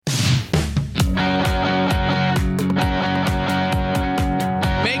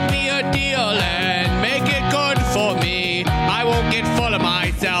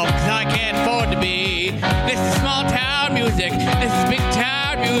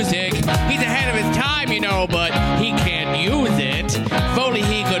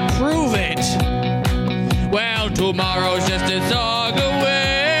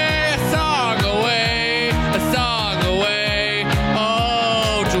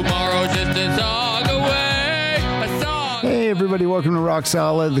everybody. Welcome to Rock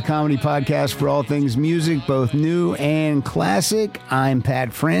Solid, the comedy podcast for all things music, both new and classic. I'm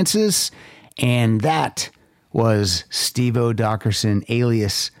Pat Francis, and that was Steve-O Dockerson,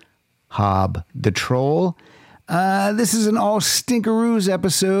 alias Hob the Troll. This is an all Stinkeroos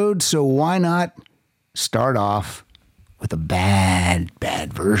episode, so why not start off with a bad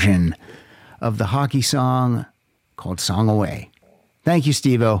version of the hockey song called Song Away. Thank you,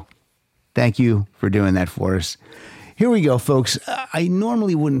 Steve-O. Thank you for doing that for us. Here we go, folks. I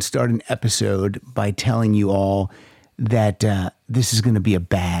normally wouldn't start an episode by telling you all that this is going to be a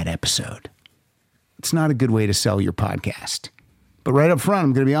bad episode. It's not a good way to sell your podcast. But right up front,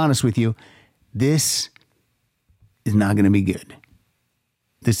 I'm going to be honest with you. This is not going to be good.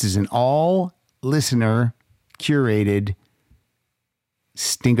 This is an all-listener curated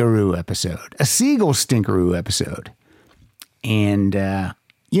Stinkeroo episode. A Seagull Stinkeroo episode. And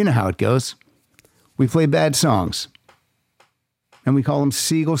you know how it goes. We play bad songs. And we call them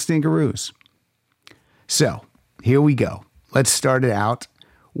Seagull Stinkeroos. So, here we go. Let's start it out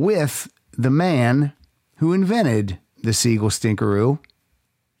with the man who invented the Seagull Stinkeroo.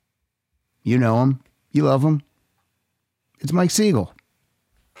 You know him. You love him. It's Mike Siegel.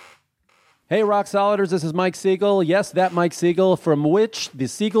 Hey, Rock Soliders, this is Mike Siegel. Yes, that Mike Siegel, from which the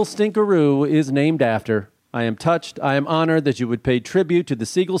Seagull Stinkeroo is named after. I am touched, I am honored that you would pay tribute to the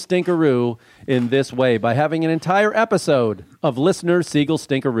Seagull Stinkeroo in this way by having an entire episode of listener Seagull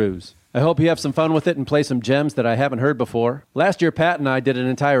Stinkeroos. I hope you have some fun with it and play some gems that I haven't heard before. Last year, Pat and I did an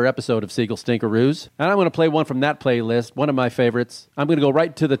entire episode of Seagull Stinkeroos, and I'm going to play one from that playlist, one of my favorites. I'm going to go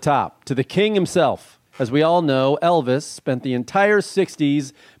right to the top, to the king himself. As we all know, Elvis spent the entire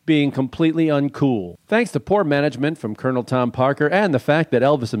 60s being completely uncool. Thanks to poor management from Colonel Tom Parker and the fact that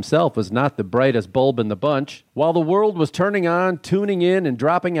Elvis himself was not the brightest bulb in the bunch, while the world was turning on, tuning in, and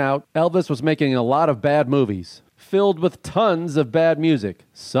dropping out, Elvis was making a lot of bad movies, filled with tons of bad music.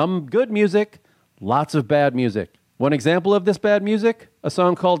 Some good music, lots of bad music. One example of this bad music? A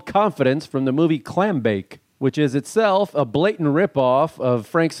song called Confidence from the movie Clambake, which is itself a blatant ripoff of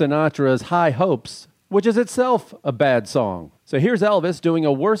Frank Sinatra's High Hopes, which is itself a bad song. So here's Elvis doing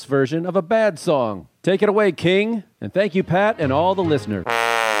a worse version of a bad song. Take it away, King. And thank you, Pat, and all the listeners.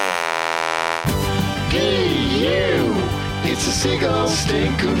 Hey, you! It's a Seagull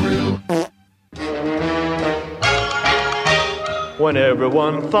Stinkeroo. When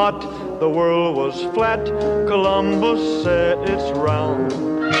everyone thought the world was flat, Columbus said it's round.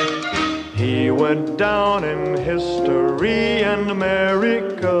 He went down in history and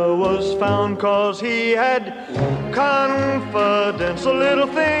America was found 'cause he had confidence, a little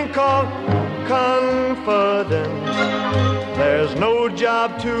thing called confidence. There's no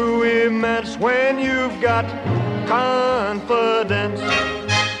job too immense when you've got confidence.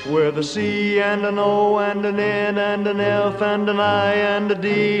 With a C and an O and an N and an F and an I and a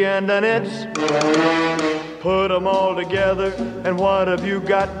D and an it's. Put them all together and what have you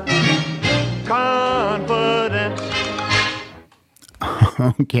got? Confidence.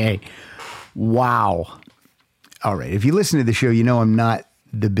 Okay. Wow. All right. If you listen to the show, you know I'm not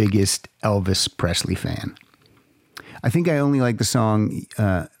the biggest Elvis Presley fan. I think I only like the song,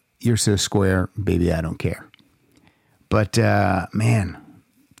 You're So Square, Baby, I Don't Care. But, man,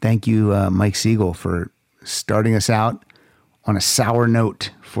 thank you, Mike Siegel, for starting us out on a sour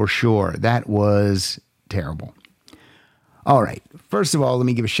note for sure. That was terrible. All right. First of all, let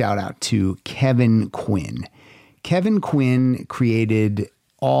me give a shout out to Kevin Quinn. Kevin Quinn created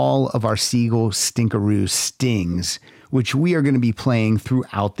all of our Seagull Stinkeroo stings, which we are going to be playing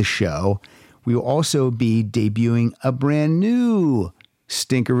throughout the show. We will also be debuting a brand new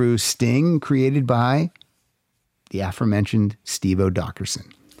Stinkeroo sting created by the aforementioned Steve-O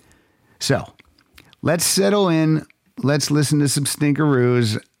Dockerson. So let's settle in. Let's listen to some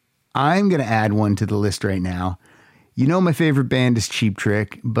Stinkeroos. I'm going to add one to the list right now. You know my favorite band is Cheap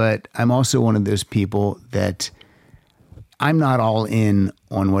Trick, but I'm also one of those people that I'm not all in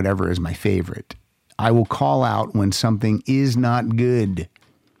on whatever is my favorite. I will call out when something is not good.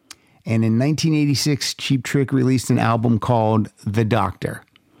 And in 1986, Cheap Trick released an album called The Doctor.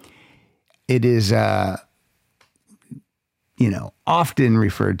 It is, often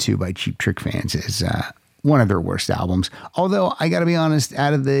referred to by Cheap Trick fans as one of their worst albums. Although, I got to be honest,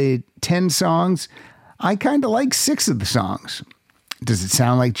 out of the 10 songs, I kind of like 6 of the songs. Does it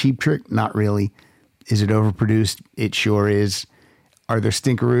sound like Cheap Trick? Not really. Is it overproduced? It sure is. Are there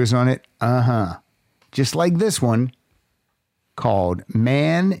Stinkeroos on it? Uh-huh. Just like this one called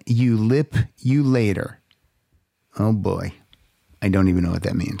Man, You Lip, You Later. Oh boy. I don't even know what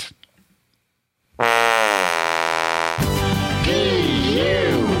that means. Hey,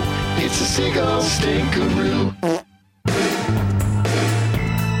 you! It's a Seagull Stinkeroo.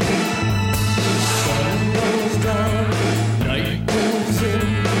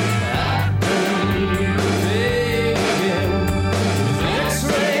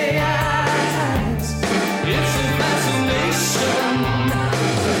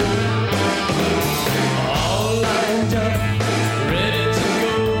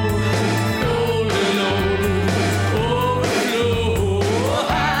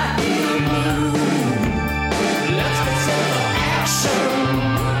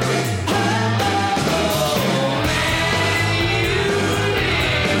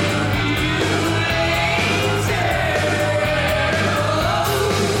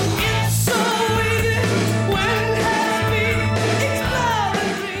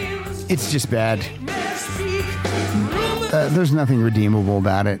 It's just bad. There's nothing redeemable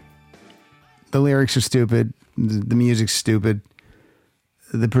about it. The lyrics are stupid. The music's stupid.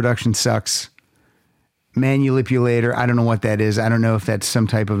 The production sucks. Manipulator, I don't know what that is. I don't know if that's some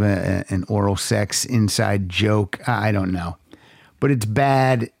type of an oral sex inside joke. I don't know. But it's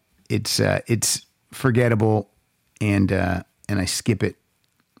bad. It's forgettable, and I skip it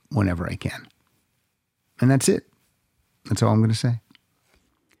whenever I can. And that's it. That's all I'm going to say.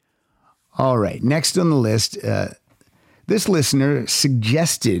 All right. Next on the list, this listener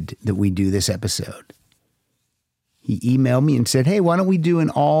suggested that we do this episode. He emailed me and said, hey, why don't we do an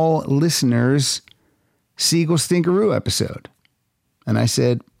all listeners Seagull Stinkeroo episode? And I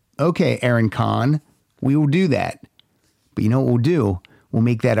said, okay, Aaron Kahn, we will do that. But you know what we'll do? We'll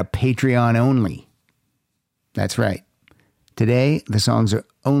make that a Patreon only. That's right. Today, the songs are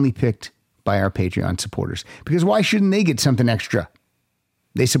only picked by our Patreon supporters. Because why shouldn't they get something extra?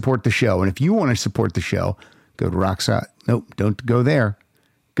 They support the show. And if you want to support the show, go to Rocksolid. Nope, don't go there.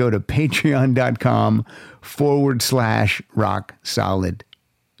 Go to patreon.com/Rock Solid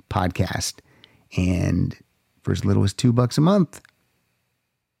Podcast. And for as little as $2 a month,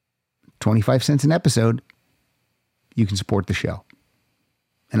 25 cents an episode, you can support the show.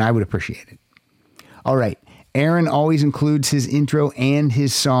 And I would appreciate it. All right. Aaron always includes his intro and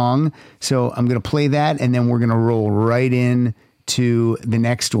his song. So I'm going to play that, and then we're going to roll right in to the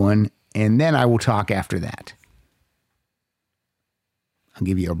next one. And then I will talk after that. I'll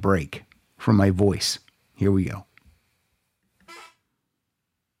give you a break from my voice. Here we go.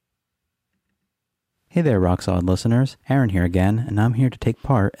 Hey there, Rock Solid listeners. Aaron here again, and I'm here to take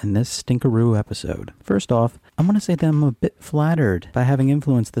part in this Stinkeroo episode. First off, I want to say that I'm a bit flattered by having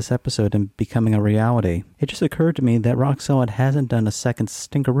influenced this episode in becoming a reality. It just occurred to me that Rock Solid hasn't done a second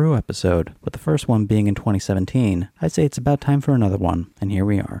Stinkeroo episode, with the first one being in 2017. I'd say it's about time for another one, and here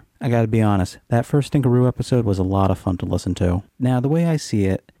we are. I gotta be honest, that first Stinkeroo episode was a lot of fun to listen to. Now, the way I see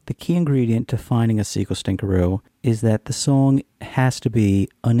it, the key ingredient to finding a sequel Stinkeroo is that the song has to be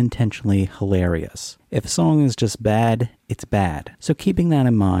unintentionally hilarious. If a song is just bad, it's bad. So keeping that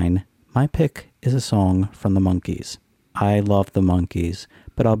in mind, my pick is a song from the Monkees. I love the Monkees,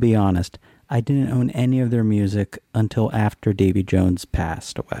 but I'll be honest, I didn't own any of their music until after Davy Jones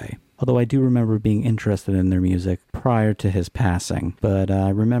passed away. Although I do remember being interested in their music prior to his passing. But I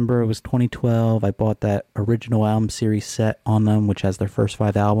remember it was 2012. I bought that original album series set on them, which has their first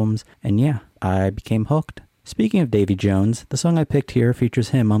 5 albums. And yeah, I became hooked. Speaking of Davy Jones, the song I picked here features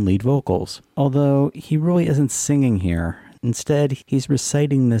him on lead vocals. Although he really isn't singing here. Instead, he's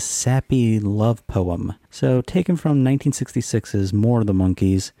reciting this sappy love poem. So taken from 1966's More of the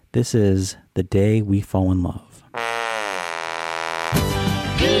Monkees, this is The Day We Fall in Love.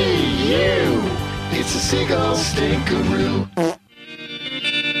 Hey, you! It's a Seagull Stinkeroo.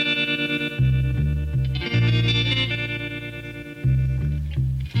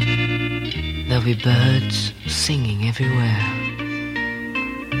 There'll be birds singing everywhere,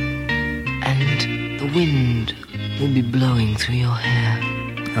 and the wind will be blowing through your hair.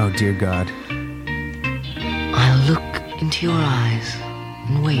 Oh, dear God. I'll look into your eyes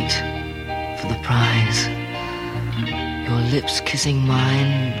and wait for the prize. Your lips kissing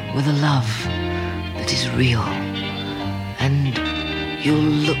mine with a love that is real, and you'll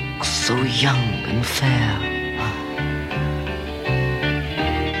look so young and fair.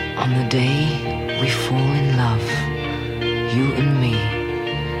 On the day we fall in love, you and me.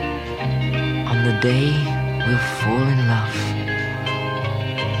 On the day we'll fall in love,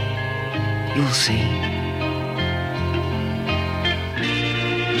 you'll see.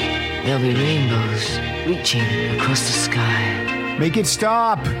 There'll be rainbows reaching across the sky. Make it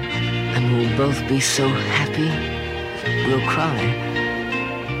stop! And we'll both be so happy, we'll cry.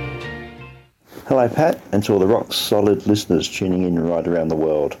 Hello, Pat, and to all the Rock Solid listeners tuning in right around the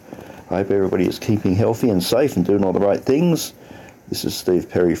world. I hope everybody is keeping healthy and safe and doing all the right things. This is Steve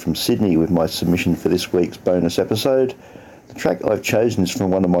Perry from Sydney with my submission for this week's bonus episode. The track I've chosen is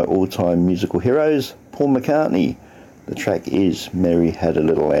from one of my all-time musical heroes, Paul McCartney. The track is Mary Had a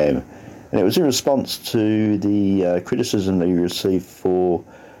Little Lamb. And it was in response to the criticism that he received for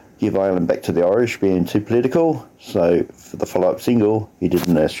Give Ireland Back to the Irish being too political. So for the follow-up single, he did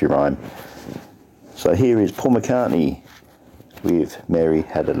a nursery rhyme. So here is Paul McCartney with Mary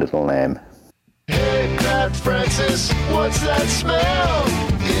Had a Little Lamb. Hey, Pat Francis, what's that smell?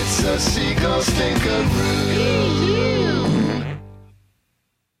 It's a Seagull Stinkeroo.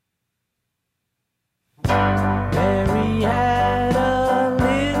 Mary had a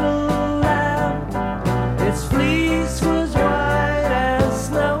little lamb, its fleece was white as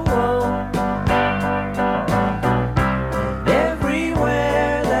snow.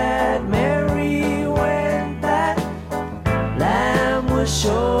 Everywhere that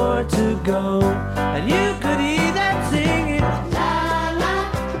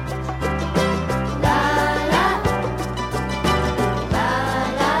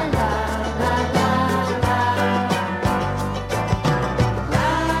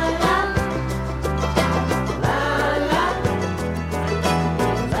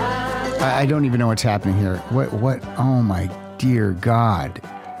I don't even know what's happening here. What? Oh my dear God.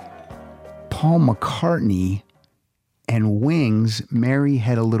 Paul McCartney and Wings, Mary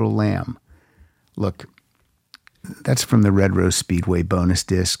Had a Little Lamb. Look, that's from the Red Rose Speedway bonus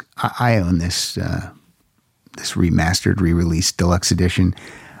disc. I own this this remastered, re-released deluxe edition.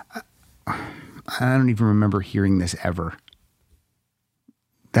 I don't even remember hearing this ever.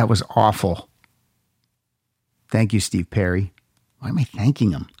 That was awful. Thank you, Steve Perry. Why am I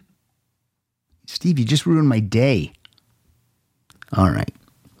thanking him? Steve, you just ruined my day. All right.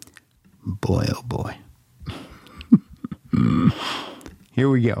 Boy, oh boy. Here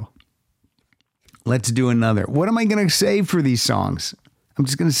we go. Let's do another. What am I going to say for these songs? I'm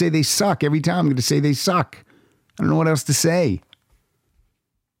just going to say they suck. Every time I'm going to say they suck. I don't know what else to say.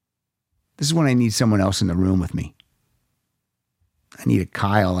 This is when I need someone else in the room with me. I need a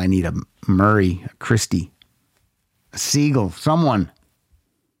Kyle. I need a Murray, a Christie, a Siegel, someone.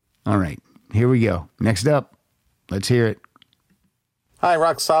 All right, here we go. Next up, let's hear it. Hi,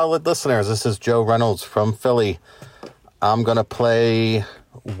 Rock Solid listeners. This is Joe Reynolds from Philly. I'm going to play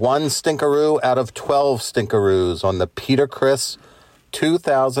one Stinkeroo out of 12 Stinkeroos on the Peter Criss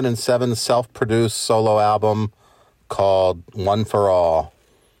 2007 self-produced solo album called One for All.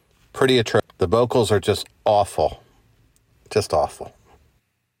 Pretty atrocious. The vocals are just awful. Just awful.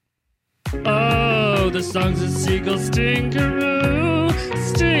 Oh, the song's a seagull stinkeroo,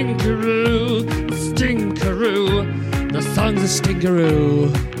 stinkeroo, stinkeroo. The song's a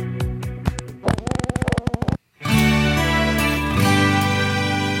stinkeroo.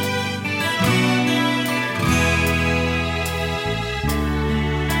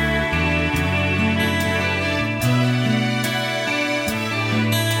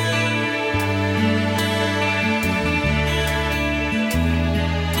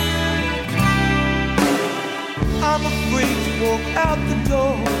 I'm afraid to walk out the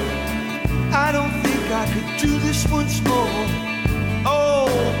door. I don't think I could do this once more. Oh,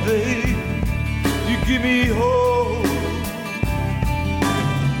 babe, you give me hope.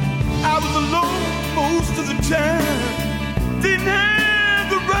 I was alone most of the time. Didn't have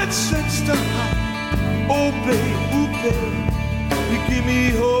the right sense to hide. Oh, babe, you give me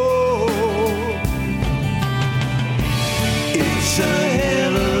hope. It's a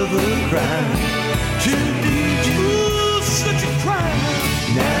hell of a crime to need you, such a crime.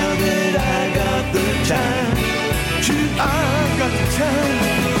 Now that I got the time, I got the time.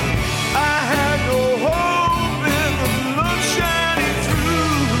 I had no hope in the love shining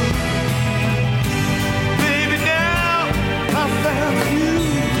through. Baby, now I found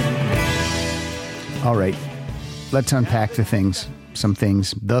you. All right, let's unpack the things, some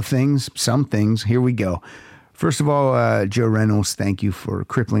things. Here we go. First of all, Joe Reynolds, thank you for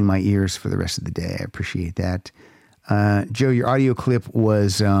crippling my ears for the rest of the day. I appreciate that. Joe, your audio clip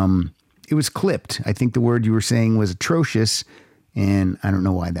was, it was clipped. I think the word you were saying was atrocious, and I don't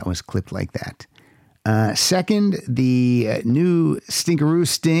know why that was clipped like that. Second, the new Stinkeroo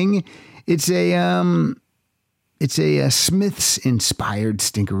Sting. It's a Smiths-inspired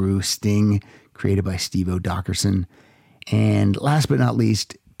Stinkeroo Sting created by Steve O'Dockerson. And last but not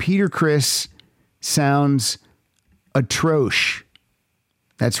least, Peter Criss sounds atrocious.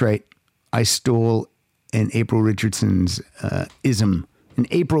 That's right. I stole an April Richardson's ism, an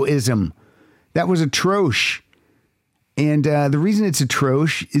April-ism. That was atrocious. And the reason it's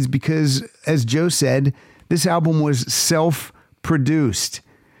atrocious is because, as Joe said, this album was self-produced.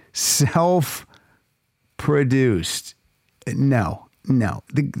 Self-produced. No.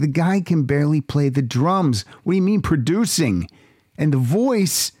 The guy can barely play the drums. What do you mean producing? And the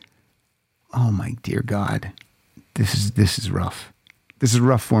voice, oh my dear God. This is rough. This is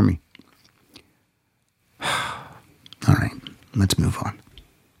rough for me. All right, let's move on.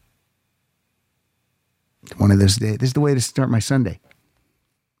 One of those days. This is the way to start my Sunday.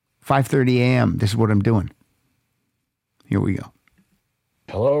 5:30 a.m. This is what I'm doing. Here we go.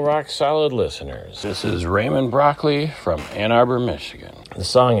 Hello, Rock Solid listeners. This is Raymond Broccoli from Ann Arbor, Michigan. The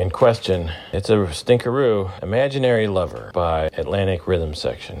song in question, it's a Stinkeroo, Imaginary Lover by Atlantic Rhythm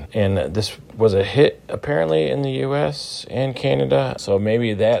Section. And this was a hit, apparently, in the U.S. and Canada. So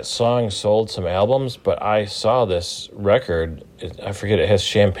maybe that song sold some albums, but I saw this record. I forget, it has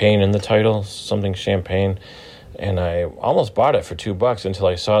Champagne in the title, something Champagne. And I almost bought it for $2 until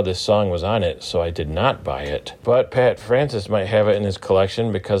I saw this song was on it, so I did not buy it. But Pat Francis might have it in his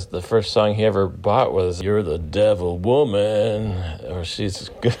collection because the first song he ever bought was "You're the Devil Woman," or "She's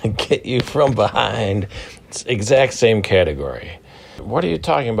Gonna Get You From Behind." It's exact same category. What are you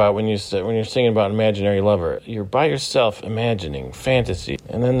talking about when you're singing about imaginary lover? You're by yourself imagining fantasy.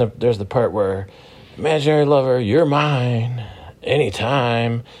 And then there's the part where, imaginary lover, you're mine,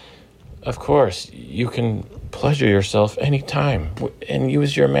 anytime. Of course, you can pleasure yourself anytime and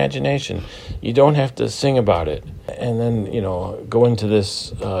use your imagination. You don't have to sing about it. And then, go into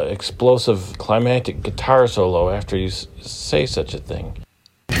this explosive climactic guitar solo after you say such a thing.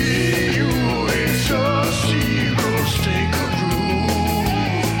 It's a Seagull Stinkeroo.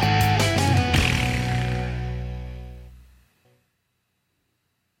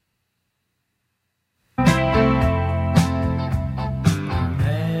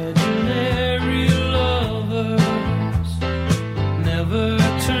 Imaginary lovers never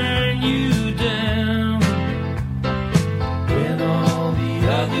turn you down. When all the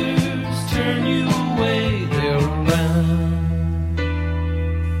others turn you away, they're around.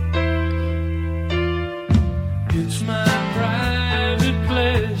 It's my private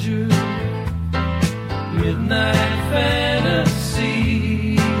pleasure, midnight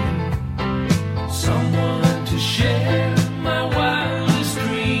fantasy, someone to share my wildest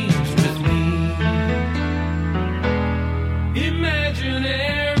dreams with me.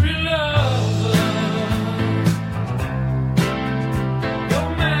 Imaginary lover,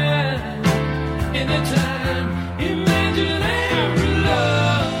 you're mine anytime. Imaginary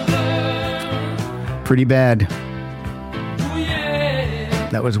lover, Pretty bad. oh yeah.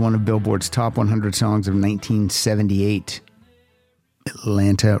 That was one of Billboard's top 100 songs of 1978.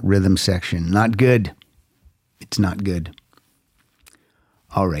 Atlanta Rhythm Section. Not good. It's not good.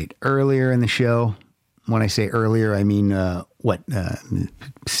 All right. Earlier in the show, when I say earlier, I mean,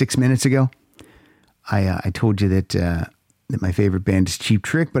 6 minutes ago, I told you that my favorite band is Cheap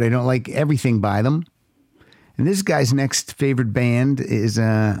Trick, but I don't like everything by them. And this guy's next favorite band is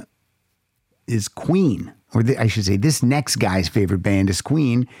Queen. Or I should say, this next guy's favorite band is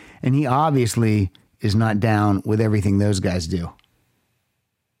Queen, and he obviously is not down with everything those guys do.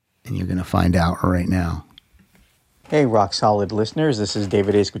 And you're going to find out right now. Hey, Rock Solid listeners. This is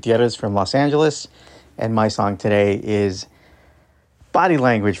David Ace Gutierrez from Los Angeles, and my song today is Body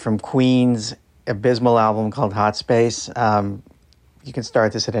Language from Queen's abysmal album called Hot Space. You can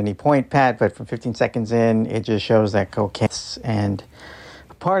start this at any point, Pat, but from 15 seconds in, it just shows that cocaine and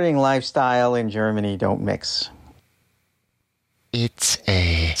a partying lifestyle in Germany don't mix. It's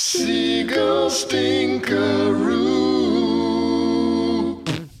a Seagull Stinkeroo.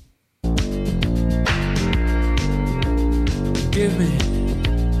 Give me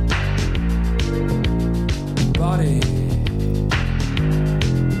body.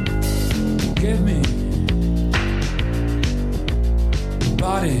 Give me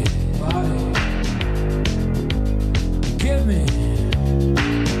body. Give me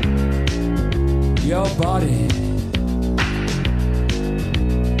your body.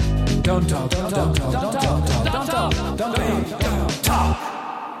 Don't talk, don't talk, don't talk, don't talk, don't talk.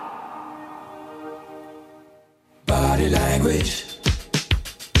 Body language.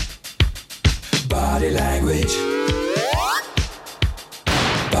 Body language.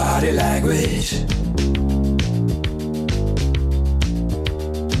 Body language.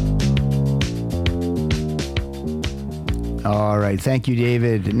 All right. Thank you,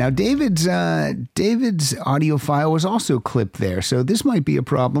 David. Now, David's audio file was also clipped there, so this might be a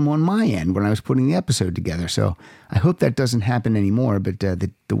problem on my end when I was putting the episode together. So I hope that doesn't happen anymore, but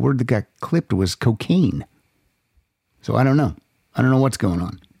the word that got clipped was cocaine. So I don't know. I don't know what's going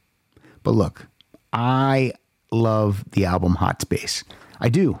on. But look, I love the album Hot Space. I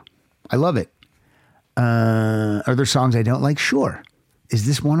do. I love it. Are there songs I don't like? Sure. Is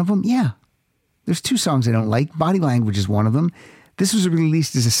this one of them? Yeah. There's two songs I don't like. Body Language is one of them. This was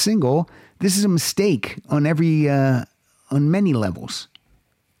released as a single. This is a mistake on many levels.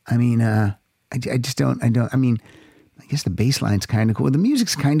 I mean, I guess the bass line's kind of cool. The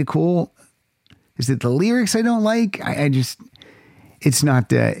music's kind of cool. Is it the lyrics I don't like? It's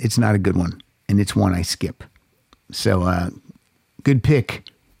not a good one. And it's one I skip. So, good pick,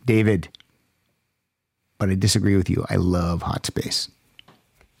 David. But I disagree with you. I love Hot Space.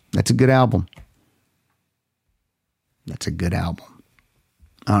 That's a good album. That's a good album.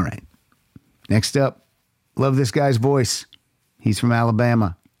 All right. Next up, love this guy's voice. He's from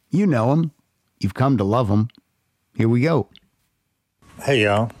Alabama. You know him. You've come to love him. Here we go. Hey,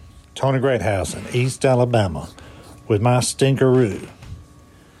 y'all. Tony Greathouse in East Alabama with my Stinkeroo.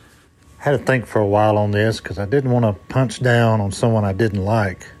 Had to think for a while on this because I didn't want to punch down on someone I didn't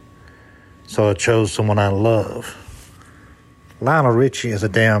like. So I chose someone I love. Lionel Richie is a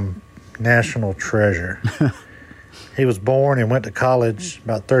damn national treasure. He was born and went to college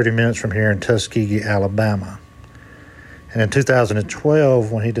about 30 minutes from here in Tuskegee, Alabama. And in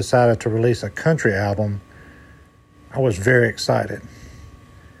 2012, when he decided to release a country album, I was very excited.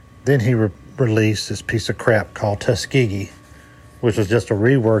 Then he released this piece of crap called Tuskegee, which was just a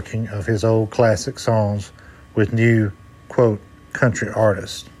reworking of his old classic songs with new, quote, country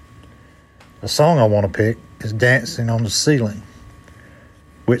artists. The song I want to pick is Dancing on the Ceiling,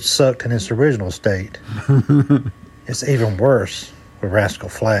 which sucked in its original state. It's even worse with Rascal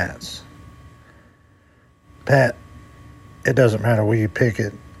Flatts. Pat, it doesn't matter where you pick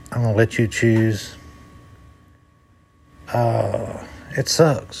it. I'm going to let you choose. It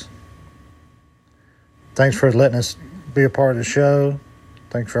sucks. Thanks for letting us be a part of the show.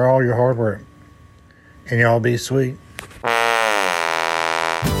 Thanks for all your hard work. And y'all be sweet.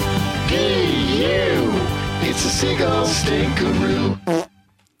 Hey, you! It's a Seagull Stinkeroo.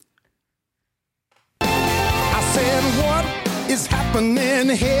 I said, what is happening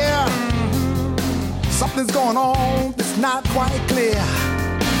here? Something's going on that's not quite clear.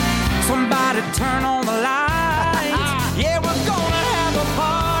 Somebody turn on the lights. Yeah, we're gonna have a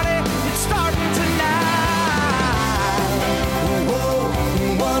party. It's starting tonight. Whoa,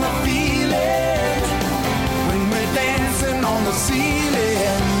 what a feeling when we're dancing on the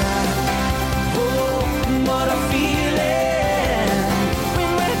ceiling. Oh, what a feeling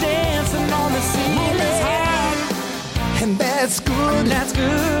when we're dancing on the ceiling. And that's good. That's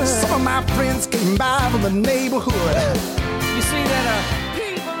good. Some of my friends came by from the neighborhood. You see that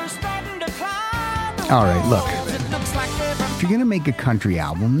people are starting to climb. All right, look. It looks like they're If you're going to make a country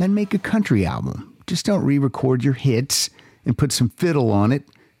album, then make a country album. Just don't re-record your hits and put some fiddle on it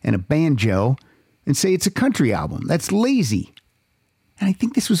and a banjo and say it's a country album. That's lazy. And I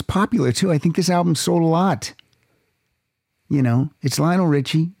think this was popular, too. I think this album sold a lot. You know, it's Lionel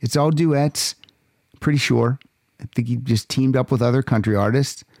Richie. It's all duets. Pretty sure. I think he just teamed up with other country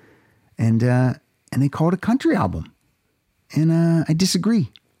artists. And they call it a country album. And I disagree.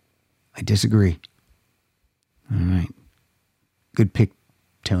 I disagree. All right. Good pick,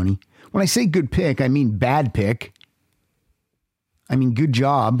 Tony. When I say good pick, I mean bad pick. I mean good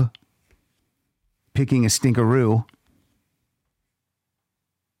job picking a stinkeroo.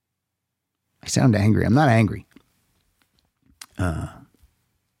 I sound angry. I'm not angry.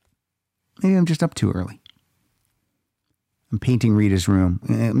 Maybe I'm just up too early. I'm painting Rita's room.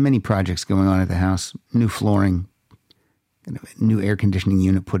 Many projects going on at the house. New flooring. New air conditioning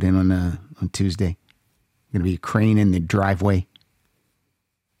unit put in on Tuesday. Going to be a crane in the driveway.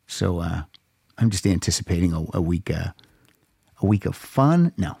 So I'm just anticipating a week of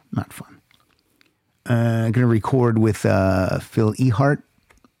fun. No, not fun. Going to record with Phil Ehart,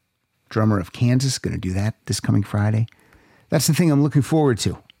 drummer of Kansas. Going to do that this coming Friday. That's the thing I'm looking forward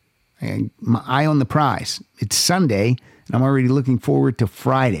to. My eye on the prize. It's Sunday, and I'm already looking forward to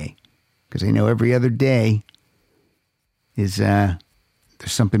Friday because I know every other day is there's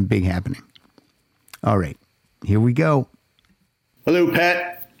something big happening. All right, here we go. Hello,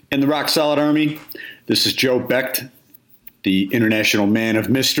 Pat and the Rock Solid Army. This is Joe Becht, the international man of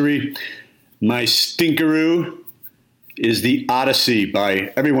mystery. My stinkeroo is The Odyssey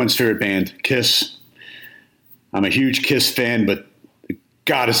by everyone's favorite band, Kiss. I'm a huge Kiss fan, but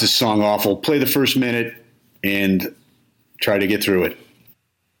God, is this song awful. Play the first minute and try to get through it.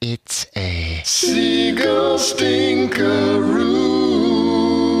 It's a Seagull Stinkeroo.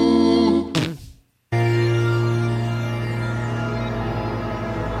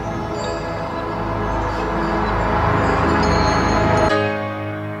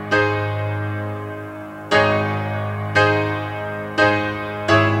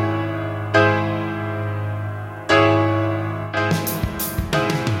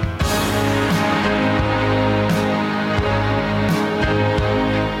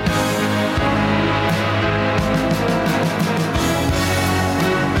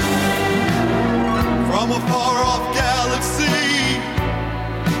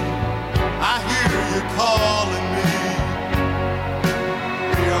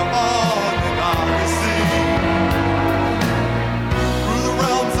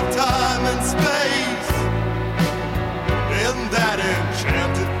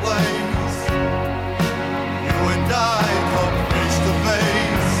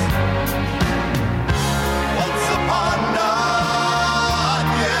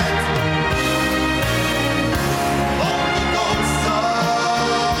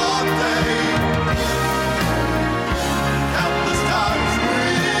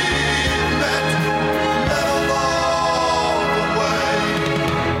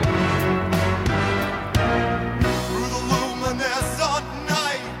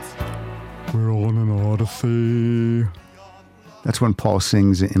 That's when Paul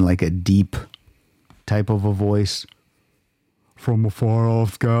sings in like a deep type of a voice. From a far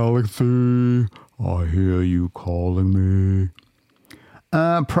off galaxy, I hear you calling me.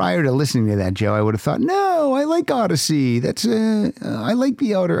 Prior to listening to that, Joe, I would have thought, no, I like Odyssey. I like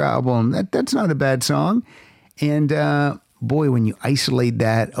the Outer album. That's not a bad song. And boy, when you isolate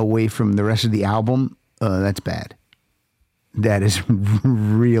that away from the rest of the album, that's bad. That is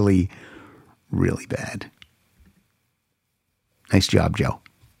really, really bad. Nice job, Joe.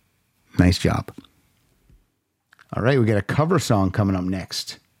 Nice job. All right, we got a cover song coming up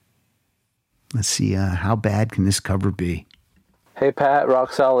next. Let's see, how bad can this cover be? Hey Pat,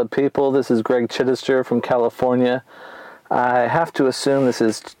 rock solid people. This is Greg Chittister from California. I have to assume this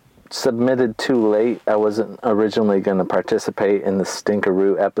is submitted too late. I wasn't originally going to participate in the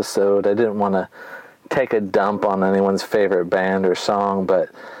Stinkeroo episode. I didn't want to take a dump on anyone's favorite band or song, but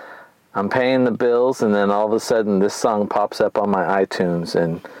I'm paying the bills, and then all of a sudden this song pops up on my iTunes,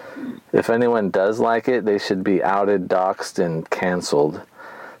 and if anyone does like it, they should be outed, doxxed, and canceled.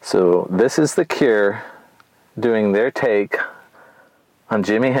 So this is The Cure doing their take on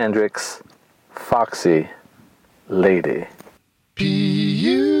Jimi Hendrix, Foxy Lady.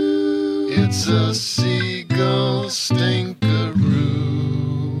 P.U. It's a seagull stinkeroo.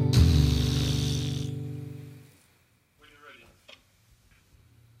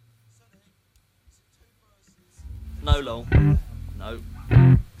 No, long. No.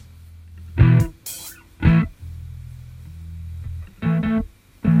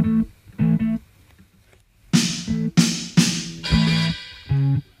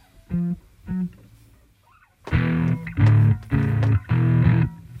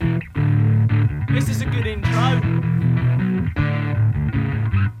 This is a good intro.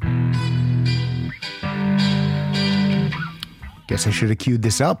 Guess I should have queued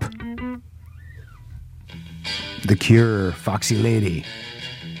this up. The Cure, Foxy Lady,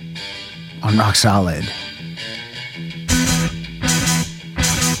 on Rock Solid.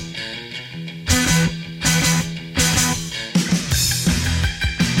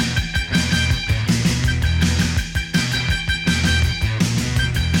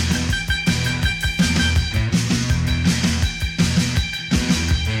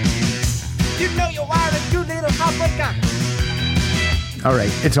 You know you are a good little heartbreaker. All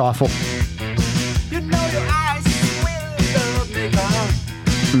right, it's awful. You know your eyes will make up.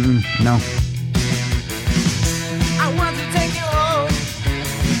 No. I want to take you home.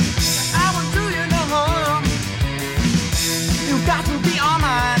 I won't do you no harm. You got to be all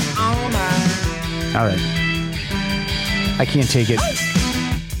mine, all mine. All right. I can't take it.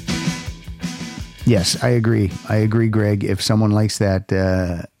 Yes, I agree. I agree, Greg. If someone likes that,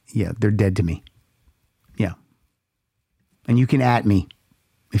 yeah, they're dead to me. Yeah. And you can @ me.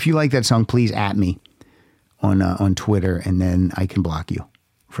 If you like that song, please @ me on Twitter, and then I can block you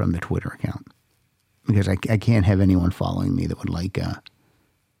from the Twitter account. Because I can't have anyone following me that would like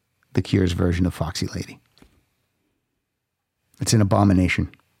The Cure's version of Foxy Lady. It's an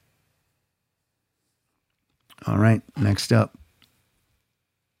abomination. All right, next up.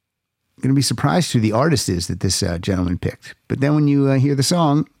 Going to be surprised who the artist is that this gentleman picked. But then when you hear the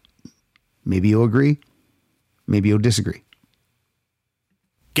song, maybe you'll agree, maybe you'll disagree.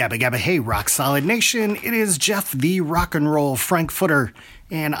 Gabba Gabba, hey, Rock Solid Nation. It is Jeff, the rock and roll Frankfurter,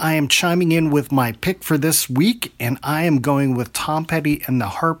 and I am chiming in with my pick for this week, and I am going with Tom Petty and the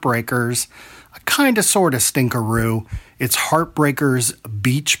Heartbreakers, a kind of sort of stinkeroo. It's Heartbreakers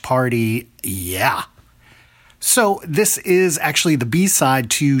Beach Party, yeah. So this is actually the B-side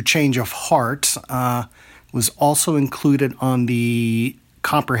to Change of Heart. Was also included on the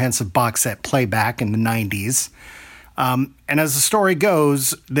comprehensive box set Playback in the 90s. And as the story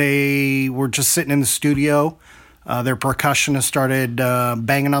goes, they were just sitting in the studio. Their percussionist started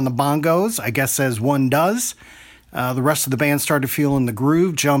banging on the bongos, I guess as one does. The rest of the band started feeling the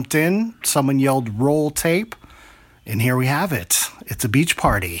groove, jumped in. Someone yelled, roll tape. And here we have it. It's a beach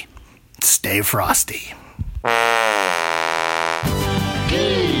party. Stay frosty.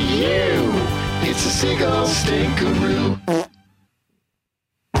 Hey, you! It's a seagull stinkeroo.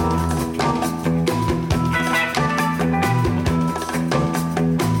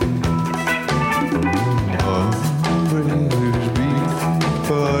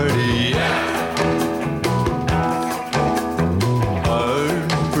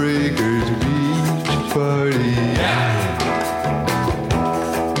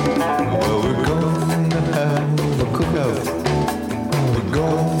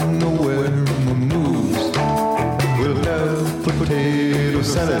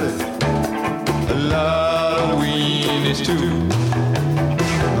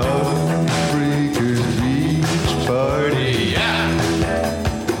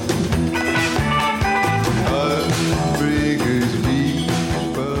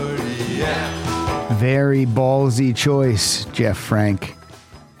 Very ballsy choice, Jeff Frank.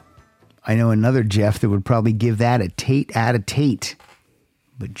 I know another Jeff that would probably give that a Tate out of Tate.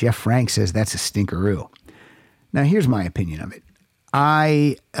 But Jeff Frank says that's a stinkeroo. Now, here's my opinion of it.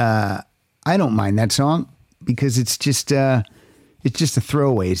 I don't mind that song because it's just a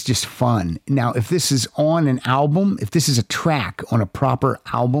throwaway. It's just fun. Now, if this is on an album, if this is a track on a proper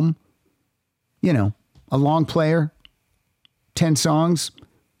album, you know, a long player, 10 songs,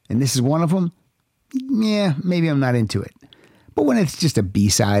 and this is one of them, yeah, maybe I'm not into it. But when it's just a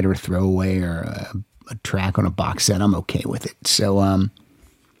B-side or a throwaway or a track on a box set, I'm okay with it. So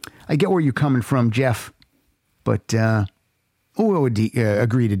I get where you're coming from, Jeff, but we'll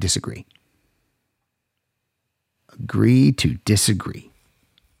agree to disagree. Agree to disagree.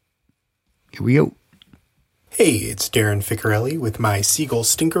 Here we go. Hey, it's Darren Ficcarelli with my Seagull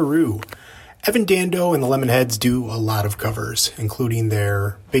Stinkeroo. Evan Dando and the Lemonheads do a lot of covers, including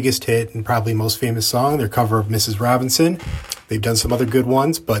their biggest hit and probably most famous song, their cover of Mrs. Robinson. They've done some other good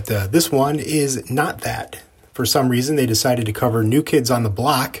ones, but this one is not that. For some reason, they decided to cover New Kids on the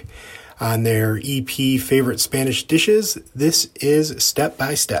Block on their EP Favorite Spanish Dishes. This is Step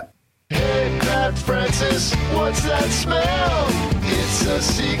by Step. Hey, Pat Francis, what's that smell? It's a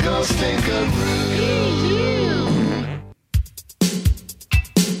seagull stinkeroo.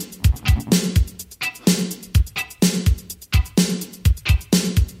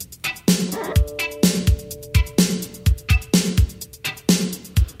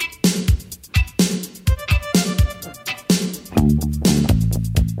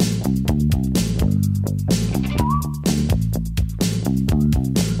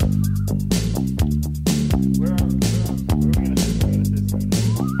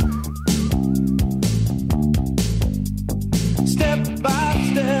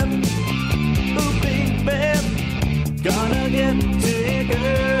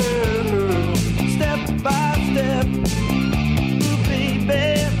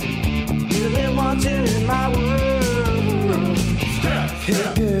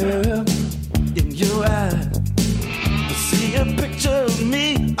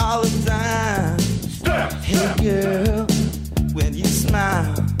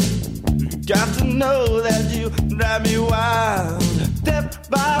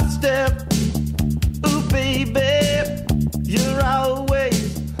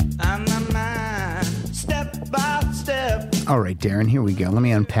 All right, Darren, here we go. Let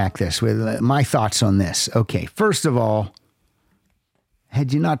me unpack this with my thoughts on this. Okay, first of all,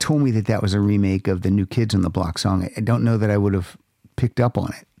 had you not told me that that was a remake of the New Kids on the Block song, I don't know that I would have picked up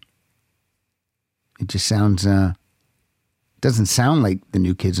on it. It just sounds, doesn't sound like the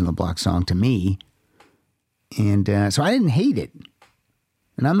New Kids on the Block song to me. And so I didn't hate it.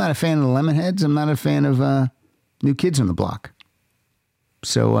 And I'm not a fan of the Lemonheads. I'm not a fan of New Kids on the Block.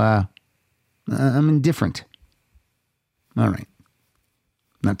 So I'm indifferent. All right.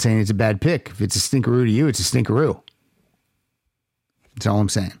 Not saying it's a bad pick. If it's a stinkeroo to you, it's a stinkeroo. That's all I'm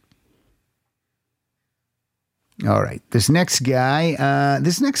saying. All right. This next guy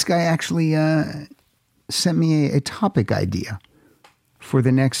actually sent me a topic idea for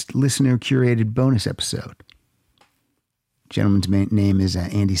the next listener curated bonus episode. Gentleman's name is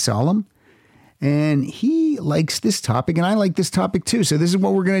Andy Solom, and he likes this topic, and I like this topic too. So this is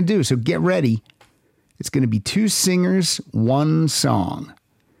what we're going to do. So get ready. It's going to be 2 singers, 1 song.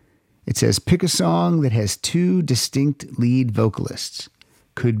 It says pick a song that has 2 distinct lead vocalists.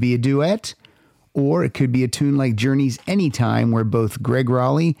 Could be a duet, or it could be a tune like Journey's Anytime, where both Greg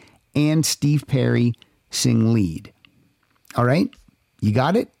Raleigh and Steve Perry sing lead. All right? You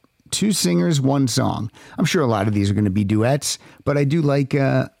got it? 2 singers, 1 song. I'm sure a lot of these are going to be duets, but I do like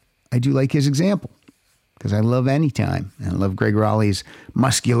his example because I love Anytime, and I love Greg Raleigh's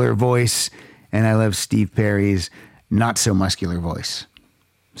muscular voice, and I love Steve Perry's not so muscular voice.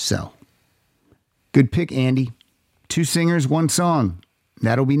 So, good pick, Andy. 2 singers, 1 song.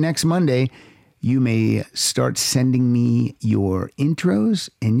 That'll be next Monday. You may start sending me your intros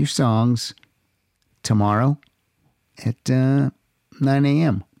and your songs tomorrow at 9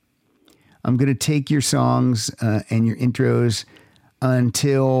 a.m. I'm going to take your songs and your intros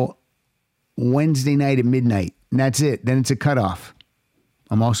until Wednesday night at midnight. And that's it. Then it's a cutoff.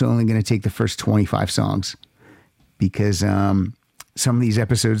 I'm also only going to take the first 25 songs because some of these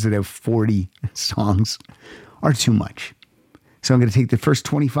episodes that have 40 songs are too much. So I'm going to take the first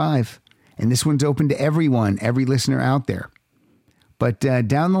 25, and this one's open to everyone, every listener out there. But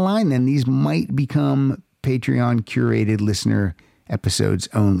down the line, then, these might become Patreon curated listener episodes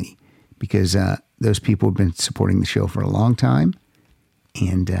only because those people have been supporting the show for a long time,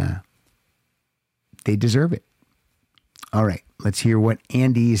 and they deserve it. All right, let's hear what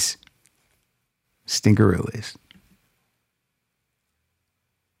Andy's stinkeroo is.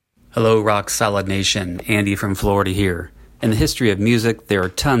 Hello, Rock Solid Nation. Andy from Florida here. In the history of music, there are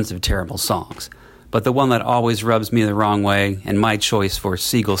tons of terrible songs. But the one that always rubs me the wrong way, and my choice for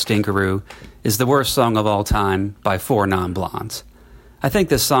Seagull Stinkeroo, is the worst song of all time by 4 Non-Blondes. I think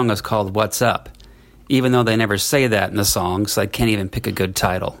this song is called What's Up, even though they never say that in the song, so I can't even pick a good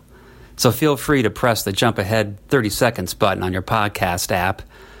title. So feel free to press the jump ahead 30 seconds button on your podcast app,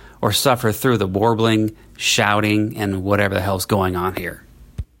 or suffer through the warbling, shouting, and whatever the hell's going on here.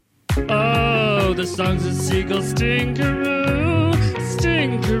 Oh, the song's a Seagull Stinkeroo,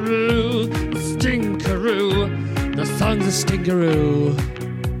 Stinkeroo, Stinkeroo. The song's a Stinkeroo.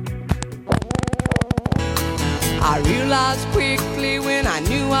 I realized quickly when I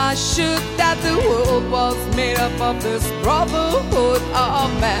knew I should that the world was made up of this brotherhood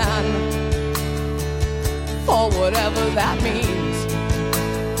of man, for whatever that means.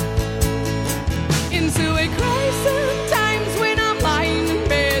 Into a crisis times when I'm lying in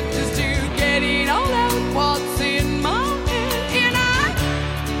bed just to get it all out what's in my head. And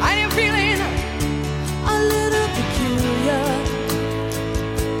I am feeling a little peculiar.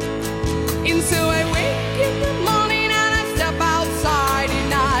 And so I wake in the morning and I step outside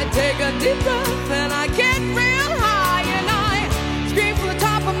and I take a deep breath and I get real high and I scream from the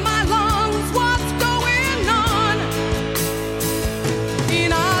top of my lungs, what's going on?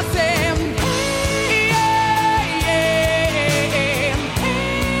 And I say,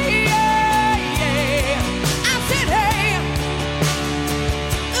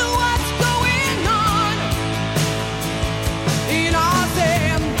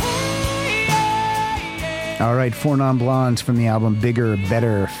 All right, 4 Non-Blondes from the album Bigger,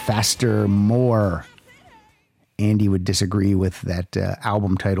 Better, Faster, More. Andy would disagree with that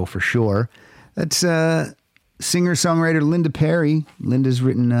album title for sure. That's singer-songwriter Linda Perry. Linda's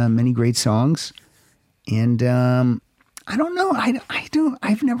written many great songs. And I don't know.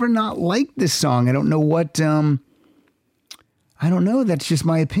 I've never not liked this song. I don't know what... I don't know. That's just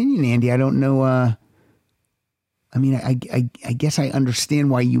my opinion, Andy. I don't know. I mean, I guess I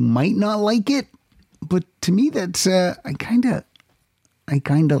understand why you might not like it. But to me, that's I kind of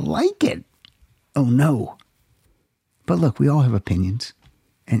like it. Oh no! But look, we all have opinions,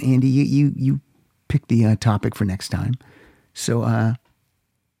 and Andy, you pick the topic for next time. So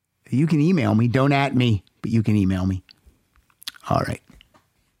you can email me. Don't at me, but you can email me. All right.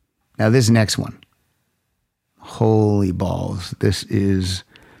 Now this next one. Holy balls! This is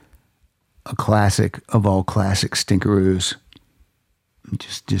a classic of all classic stinkeroos.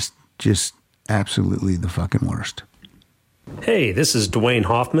 Just. Absolutely the fucking worst. Hey, this is Dwayne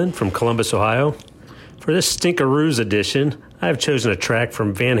Hoffman from Columbus, Ohio. For this Stinkeroos edition, I have chosen a track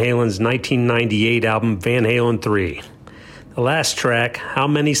from Van Halen's 1998 album Van Halen 3. The last track, How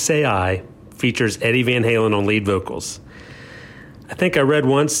Many Say I, features Eddie Van Halen on lead vocals. I think I read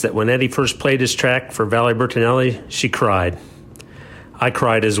once that when Eddie first played this track for Valerie Bertinelli, she cried. I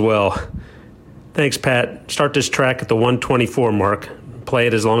cried as well. Thanks, Pat. Start this track at the 124 mark. Play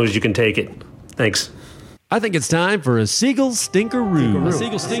it as long as you can take it. Thanks. I think it's time for a Seagull Stinkeroo. A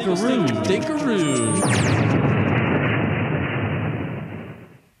Seagull Stinkeroo. Stinkeroo.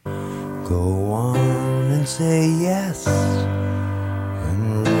 Go on and say yes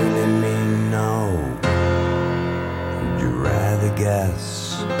and really mean no. Would you rather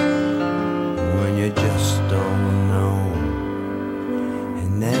guess when you just don't know?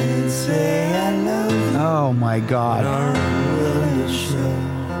 And then say I love you. Oh my God. I'm willing to show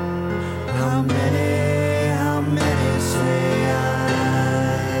how many say I?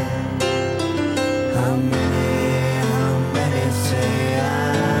 How many say I?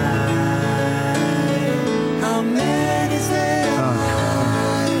 How many say I?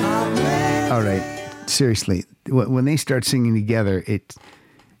 All right, seriously, when they start singing together,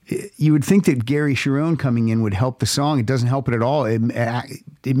 you would think that Gary Cherone coming in would help the song. It doesn't help it at all. It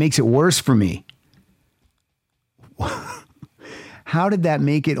makes it worse for me. How did that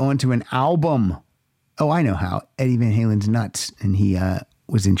make it onto an album? Oh, I know how. Eddie Van Halen's nuts, and he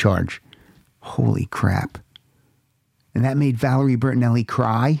was in charge. Holy crap. And that made Valerie Bertinelli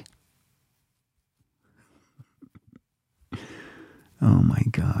cry? Oh, my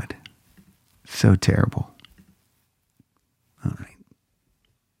God. So terrible. All right.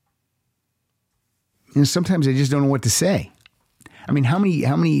 You know, sometimes I just don't know what to say. I mean, how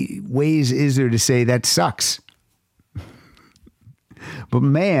many ways is there to say that sucks? But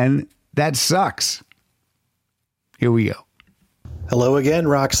man, that sucks. Here we go. Hello again,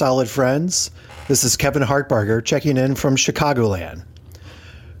 rock solid friends. This is Kevin Hartbarger checking in from Chicagoland.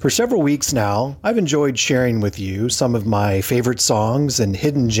 For several weeks now, I've enjoyed sharing with you some of my favorite songs and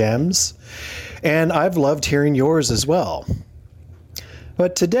hidden gems, and I've loved hearing yours as well.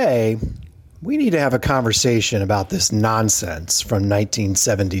 But today, we need to have a conversation about this nonsense from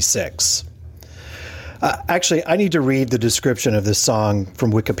 1976. Actually, I need to read the description of this song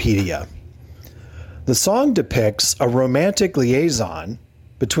from Wikipedia. The song depicts a romantic liaison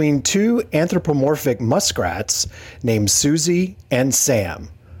between two anthropomorphic muskrats named Susie and Sam.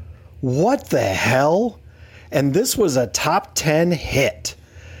 What the hell? And this was a top 10 hit.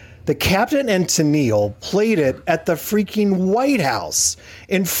 The Captain and Tennille played it at the freaking White House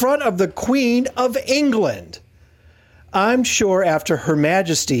in front of the Queen of England. I'm sure after Her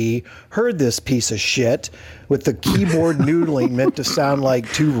Majesty heard this piece of shit with the keyboard noodling meant to sound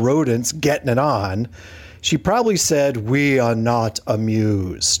like two rodents getting it on, she probably said, "We are not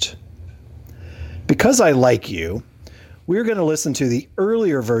amused." Because I like you, we're going to listen to the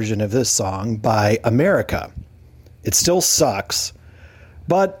earlier version of this song by America. It still sucks,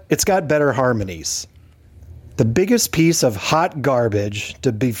 but it's got better harmonies. The biggest piece of hot garbage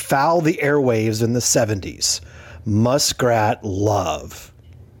to befoul the airwaves in the 70s. Muskrat Love.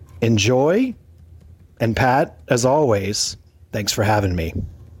 Enjoy. And Pat, as always, thanks for having me.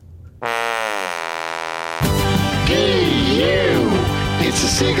 Hey, you! It's a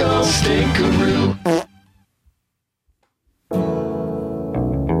Seagull Stinkeroo.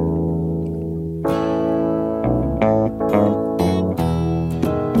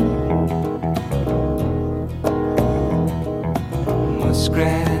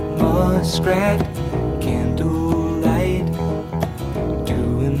 Muskrat, candlelight,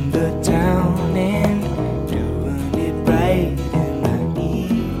 doing the town and doing it right in the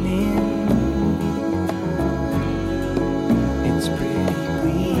evening. It's pretty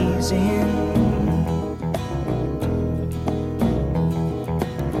pleasing.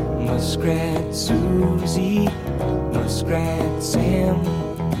 Muskrat Susie, Muskrat Sam,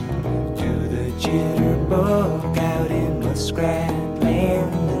 do the jitterbug out in Muskrat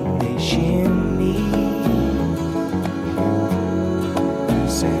Land, and they shimmy.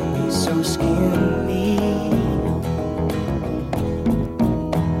 Sammy's so skinny,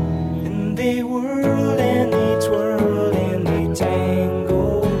 and they whirl and they twirl and they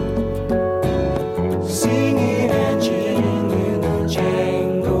tangle, singing and jingling a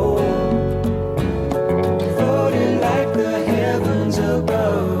jangle, floating like the heavens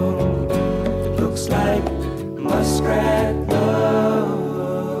above. Looks like muskrat love.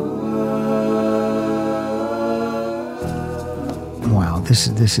 Wow, this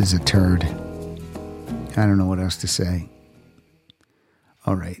is a turd. I don't know what else to say.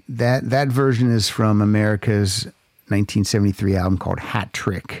 All right, that version is from America's 1973 album called Hat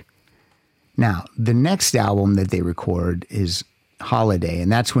Trick. Now, the next album that they record is Holiday,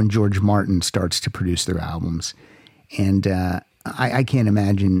 and that's when George Martin starts to produce their albums. And I can't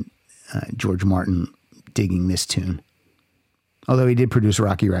imagine George Martin digging this tune. Although he did produce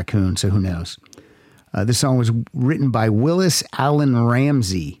Rocky Raccoon, so who knows. This song was written by Willis Allen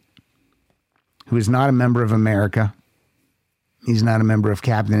Ramsey, who is not a member of America. He's not a member of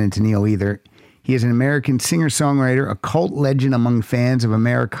Captain and Tennille either. He is an American singer-songwriter, a cult legend among fans of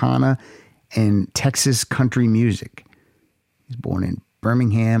Americana and Texas country music. He's born in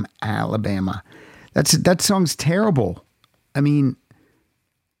Birmingham, Alabama. That song's terrible. I mean,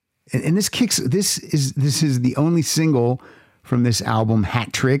 and this is the only single from this album,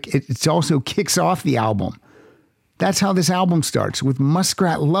 Hat Trick. It also kicks off the album. That's how this album starts, with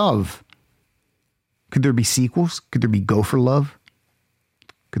Muskrat Love. Could there be sequels? Could there be Gopher Love?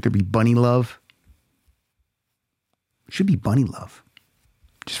 Could there be Bunny Love? It should be Bunny Love.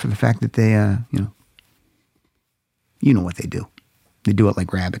 Just for the fact that they, you know what they do. They do it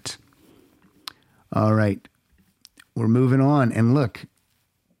like rabbits. All right. We're moving on. And look,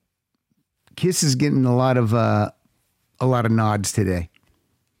 Kiss is getting a lot of nods today.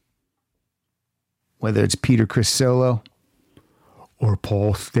 Whether it's Peter Criss solo or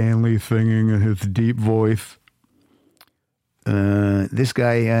Paul Stanley singing in his deep voice, this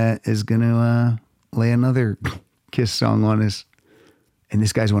guy is going to lay another Kiss song on us. And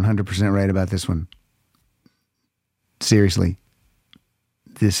this guy's 100% right about this one. Seriously.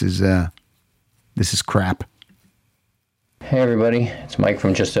 This is crap. Hey everybody, it's Mike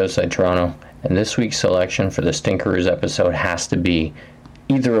from just outside Toronto, and this week's selection for the Stinkeroos episode has to be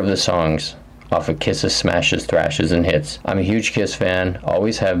either of the songs off of Kiss's Smashes, Thrashes, and Hits. I'm a huge Kiss fan,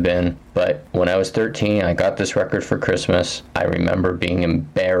 always have been, but when I was 13, I got this record for Christmas. I remember being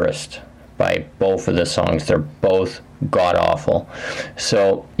embarrassed by both of the songs. They're both god-awful.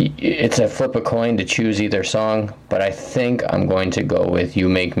 So it's a flip a coin to choose either song, but I think I'm going to go with You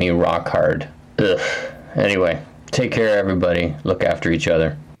Make Me Rock Hard. Ugh. Anyway, take care, everybody. Look after each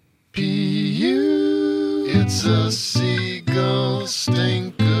other. P-U It's a seagull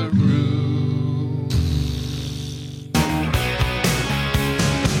stinkeroo.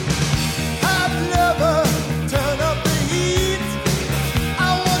 I've never turned up the heat.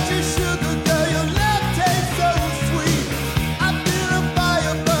 I want your sugar, girl, your love tastes so sweet. I feel a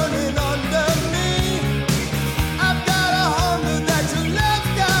fire burning under me. I've got a hunger that your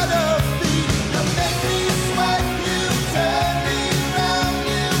love's gotta feed. You make me sweat, you turn me round,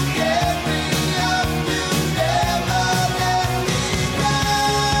 you get me up, you never let me down.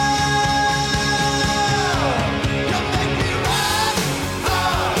 You make me ride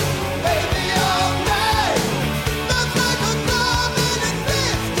hard, baby, all night. Looks like a club and it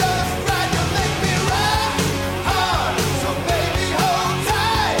fits just right. You make me ride hard, so baby, hold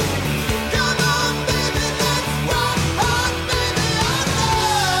tight. Come on, baby, let's rock hard, baby, all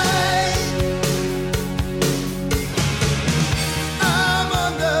night. I'm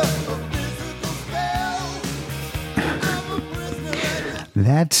under a physical spell.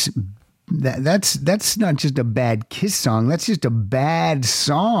 That's not just a bad Kiss song. That's just a bad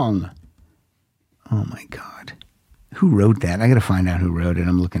song. Oh my God, who wrote that? I got to find out who wrote it.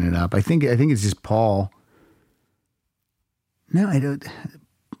 I'm looking it up. I think it's just Paul. No, I don't.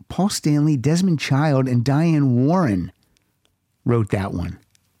 Paul Stanley, Desmond Child, and Diane Warren wrote that one.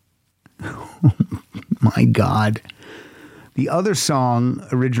 My God. The other song,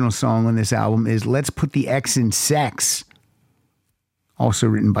 original song on this album is Let's Put the X in Sex. Also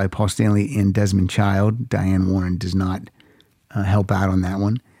written by Paul Stanley and Desmond Child. Diane Warren does not help out on that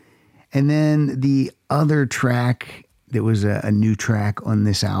one. And then the other track that was a new track on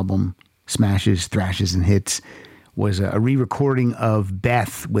this album, Smashes, Thrashes, and Hits, was a re-recording of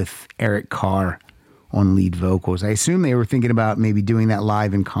Beth with Eric Carr on lead vocals. I assume they were thinking about maybe doing that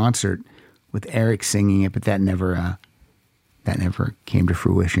live in concert with Eric singing it, but that never came to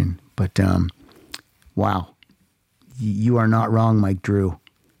fruition. But wow, you are not wrong, Mike Drew.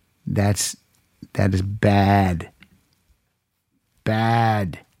 That is bad.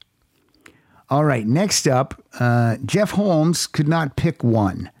 Bad. All right, next up, Jeff Holmes could not pick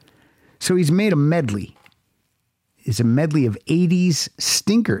one, so he's made a medley. It's a medley of 80s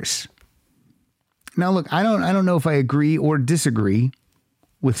stinkers. Now, look, I don't know if I agree or disagree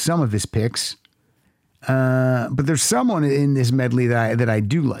with some of his picks, but there's someone in this medley that I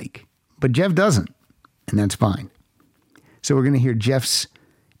do like, but Jeff doesn't, and that's fine. So we're going to hear Jeff's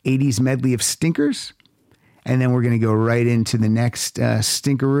 80s medley of stinkers, and then we're going to go right into the next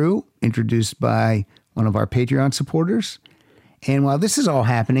stinkeroo, introduced by one of our Patreon supporters. And while this is all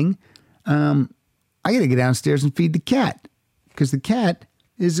happening, I got to go downstairs and feed the cat, because the cat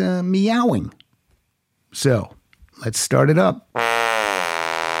is meowing. So let's start it up.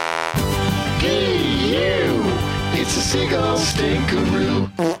 It's a seagull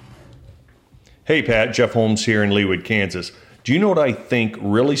stinkeroo. Hey Pat, Jeff Holmes here in Leawood, Kansas. Do you know what I think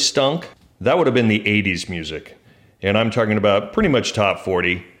really stunk? That would have been the 80s music. And I'm talking about pretty much top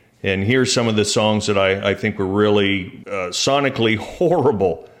 40. And here's some of the songs that I think were really sonically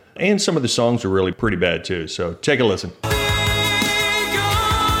horrible. And some of the songs were really pretty bad too. So take a listen.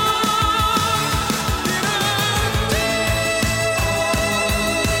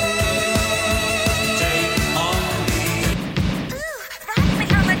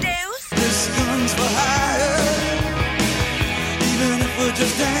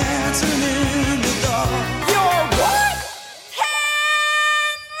 Just dancing in the dark. You're what?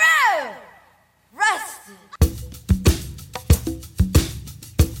 Ten row. Rusted.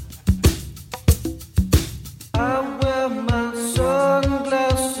 I wear my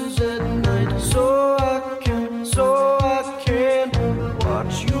sunglasses at night so I can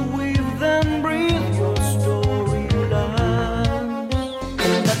watch you weave and breathe your storyline.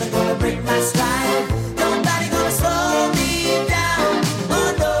 Nothing gonna break my style. Nobody gonna slow me down.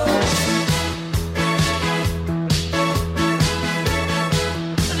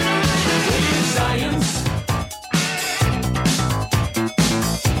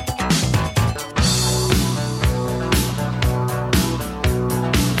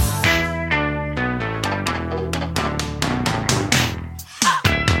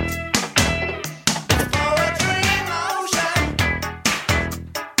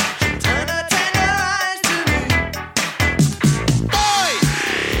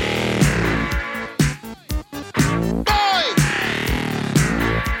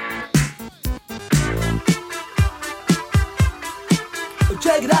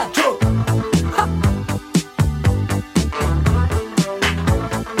 Check it out, Joe.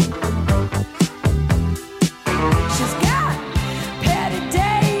 She's got Patty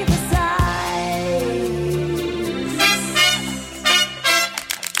Davis eyes.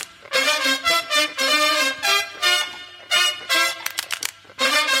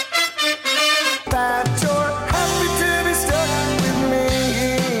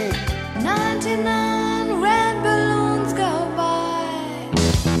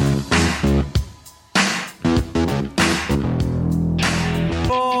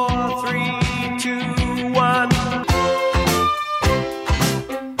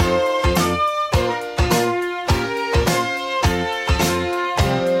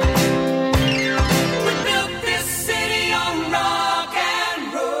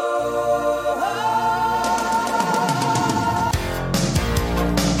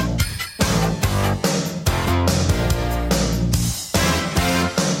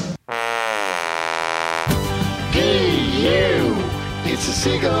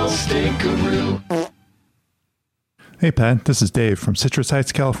 Stinkeroo. Hey, Pat, this is Dave from Citrus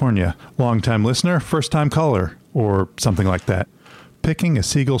Heights, California. Long-time listener, first-time caller, or something like that. Picking a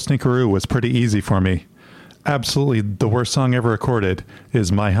Seagull Stinkeroo was pretty easy for me. Absolutely the worst song ever recorded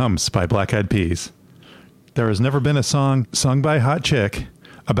is My Humps by Black Eyed Peas. There has never been a song sung by a hot chick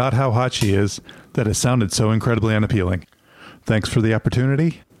about how hot she is that has sounded so incredibly unappealing. Thanks for the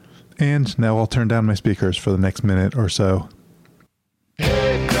opportunity, and now I'll turn down my speakers for the next minute or so.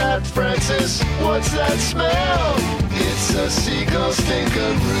 Hey, Pat Francis, what's that smell? It's a seagull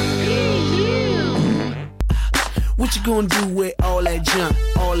stinkeroo. What you gonna do with all that junk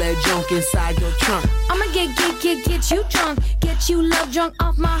inside your trunk? I'ma get you drunk, get you love drunk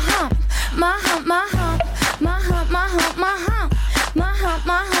off my hump, my hump, my hump, my hump, my hump, my hump, my hump,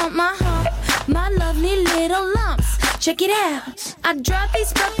 my hump, my hump, my lovely little lumps. Check it out. I drive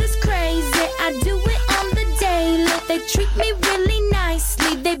these brothers crazy. I do it on the daily. They treat me really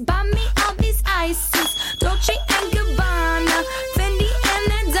nicely. They buy me all these ices, Dolce and Gabbana, Fendi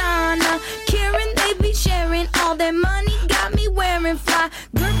and Adana, Karen. They be sharing all their money. Got me wearing fly.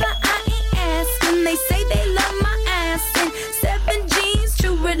 Girl, but I ain't asking. They say they love my ass and 7 jeans,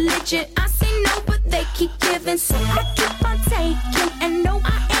 true religion. I say no, but they keep giving, so I keep on taking. And no,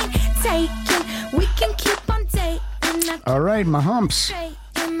 I ain't taking. We can keep on dating. All right, my humps.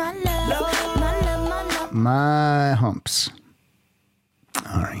 My humps.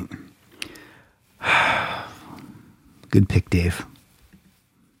 All right. Good pick, Dave.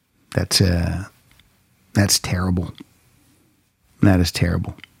 That's terrible. That is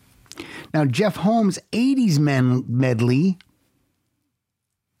terrible. Now, Jeff Holmes' 80s medley,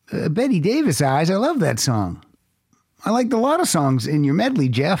 Betty Davis Eyes. I love that song. I liked a lot of songs in your medley,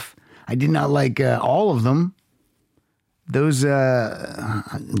 Jeff. I did not like all of them. Those,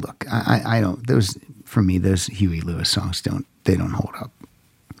 look, I don't, those, for me, those Huey Lewis songs don't hold up.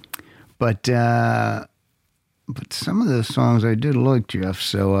 But some of those songs I did like, Jeff.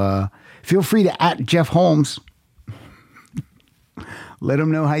 So feel free to @ Jeff Holmes. Let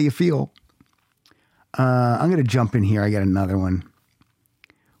him know how you feel. I'm going to jump in here. I got another one.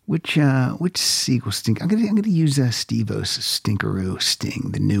 Which sequel stink? I'm gonna use Steve-O's Stinkeroo Sting,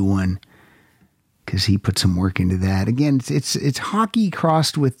 the new one, because he put some work into that. Again, it's hockey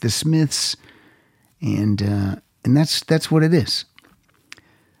crossed with the Smiths, and that's what it is.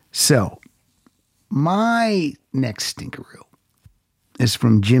 So, my next Stinkeroo is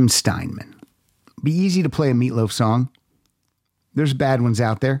from Jim Steinman. Be easy to play a Meatloaf song. There's bad ones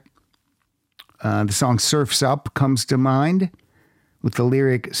out there. The song Surf's Up comes to mind with the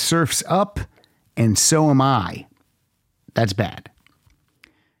lyric, surf's up and so am I. That's bad.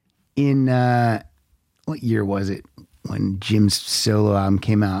 In, what year was it when Jim's solo album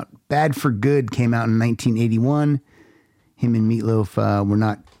came out? Bad for Good came out in 1981. Him and Meatloaf were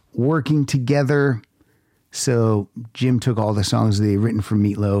not working together. So Jim took all the songs that he had written for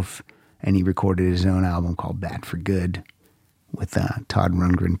Meatloaf and he recorded his own album called Bad for Good with Todd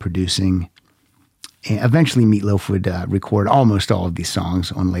Rundgren producing. And eventually Meatloaf would record almost all of these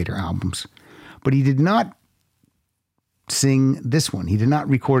songs on later albums. But he did not sing this one. He did not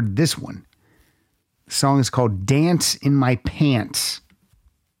record this one. The song is called Dance in My Pants.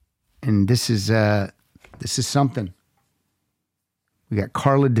 And this is something. We got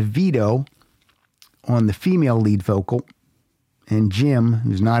Carla DeVito on the female lead vocal and Jim,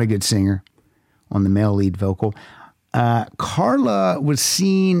 who's not a good singer, on the male lead vocal. Carla was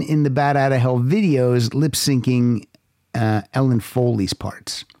seen in the Bat Outta Hell videos lip-syncing Ellen Foley's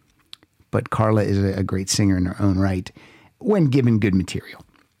parts. But Carla is a great singer in her own right when given good material,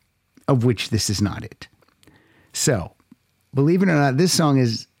 of which this is not it. So, believe it or not, this song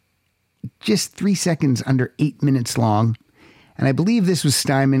is just 3 seconds under 8 minutes long. And I believe this was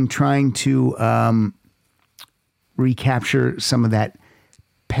Steinman trying to recapture some of that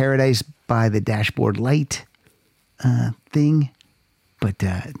Paradise by the Dashboard Light thing, but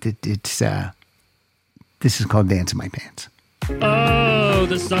this is called Dance in My Pants. Oh,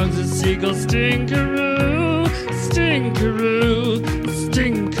 the song's a Seagull Stinkeroo, Stinkeroo,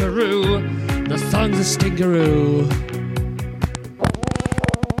 Stinkeroo. The song's a Stinkeroo.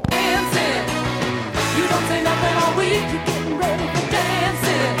 Dancing, you don't say nothing all week. You're getting ready for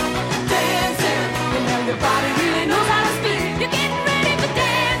dancing, dancing. And now your body really knows how to speak. You're getting ready for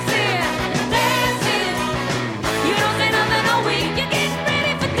dancing, dancing. You don't say nothing all week. You're getting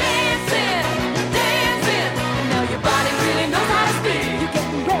ready for dancing, dancing. And now your body really knows how to speak. You're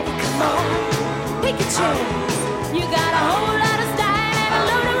getting ready, come on, take a chance. You got a whole lot of style and a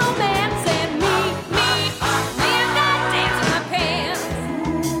load of romance. And me, I've got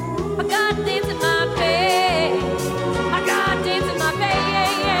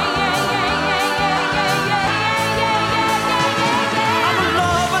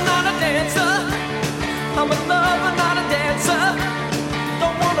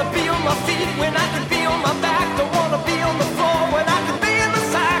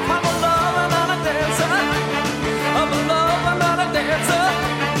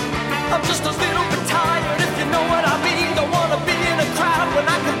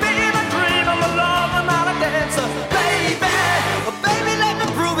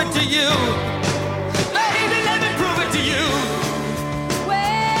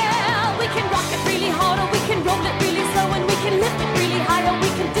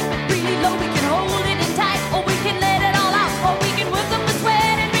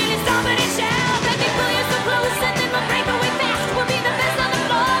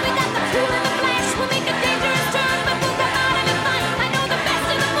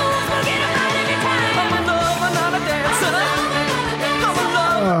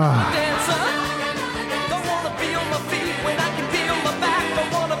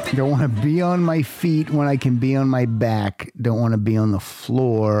Don't want to be on my feet when I can be on my back. Don't want to be on the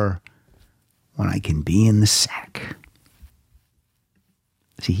floor when I can be in the sack.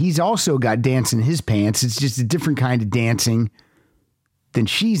 See, he's also got dance in his pants. It's just a different kind of dancing than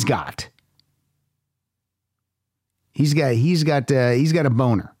she's got. He's got a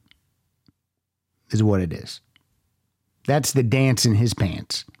boner, is what it is. That's the dance in his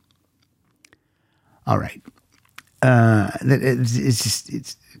pants. All right. It's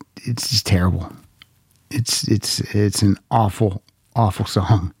just terrible. It's an awful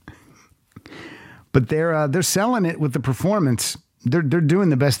song. But they're selling it with the performance. They're doing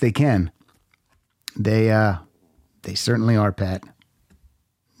the best they can. They certainly are, Pat.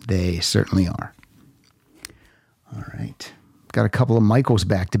 They certainly are. All right. Got a couple of Michaels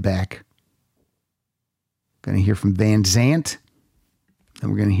back to back. Going to hear from Van Zant. Then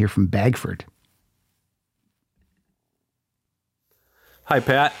we're going to hear from Bagford. Hi,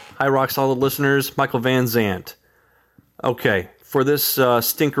 Pat. Hi, Rock Solid listeners. Michael Van Zant. Okay, for this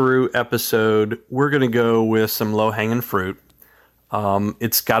Stinkeroo episode, we're going to go with some low-hanging fruit.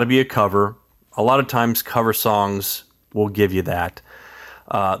 It's got to be a cover. A lot of times cover songs will give you that.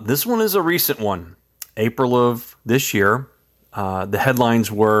 This one is a recent one. April of this year. The headlines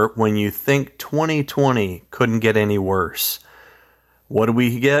were, "When You Think 2020 Couldn't Get Any Worse." What do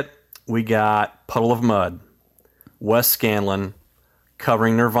we get? We got Puddle of Mud, Wes Scanlon,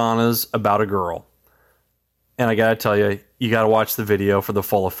 covering Nirvana's About a Girl. And I gotta tell you, you gotta watch the video for the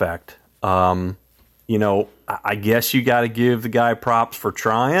full effect. I guess you gotta give the guy props for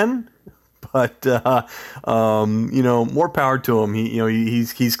trying, but more power to him.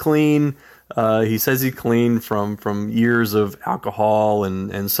 He's clean. He says he's clean from years of alcohol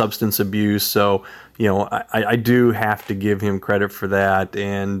and substance abuse. So, I do have to give him credit for that.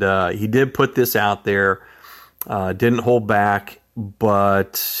 And he did put this out there, didn't hold back,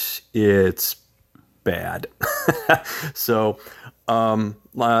 but it's bad. So,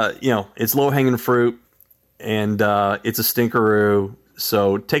 it's low-hanging fruit, and it's a stinkeroo.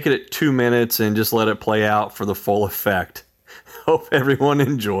 So take it at 2 minutes and just let it play out for the full effect. Hope everyone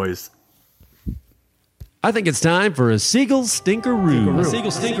enjoys. I think it's time for a Seagull Stinkeroo. A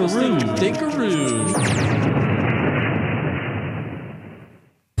Seagull Stinkeroo. Stinkeroo.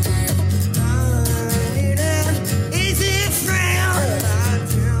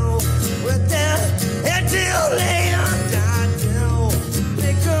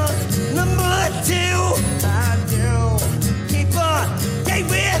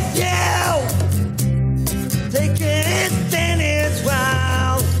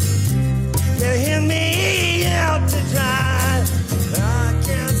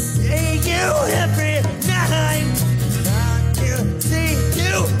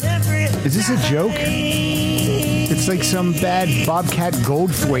 Is this a joke? It's like some bad Bobcat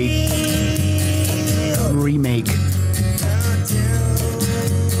Goldthwait remake.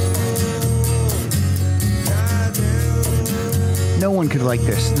 No one could like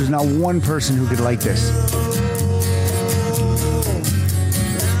this. There's not one person who could like this.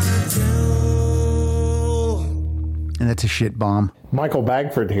 And that's a shit bomb. Michael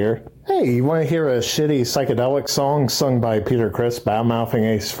Bagford here. Hey, you want to hear a shitty psychedelic song sung by Peter Criss, bad-mouthing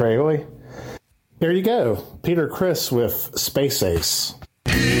Ace Frehley? Here you go. Peter Criss with Space Ace.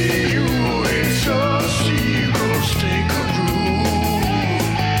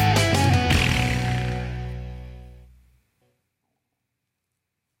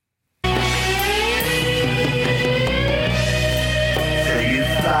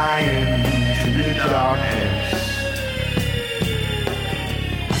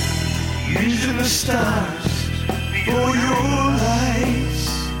 The stars for your lights,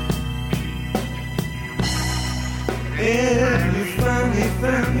 and you finally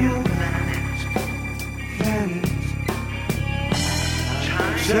found your planet.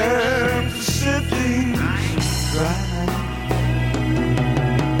 Time to set things right.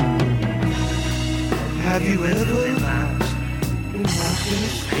 Have you ever been lost in a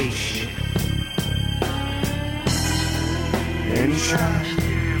spaceship and tried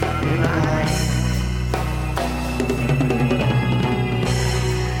in life?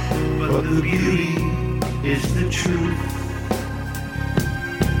 But the beauty is the truth.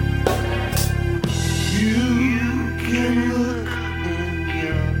 You can look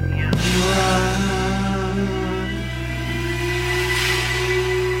in your eyes.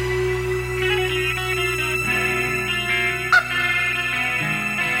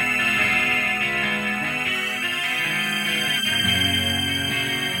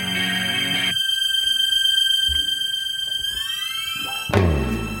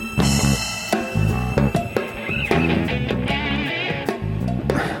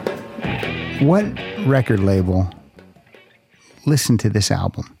 What record label listened to this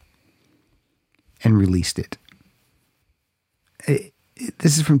album and released it?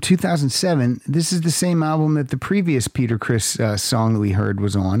 This is from 2007. This is the same album that the previous Peter Criss song that we heard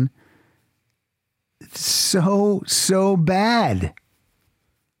was on. It's so bad.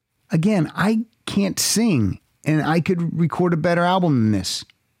 Again, I can't sing, and I could record a better album than this.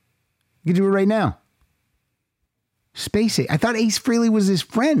 I could do it right now. Space Ace. I thought Ace Frehley was his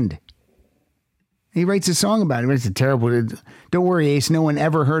friend. He writes a song about it. It's a terrible... Don't worry, Ace. No one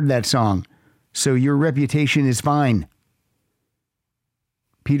ever heard that song. So your reputation is fine.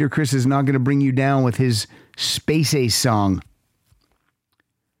 Peter Criss is not going to bring you down with his Space Ace song.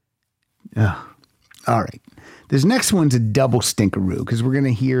 Ugh. All right. This next one's a double stinkeroo because we're going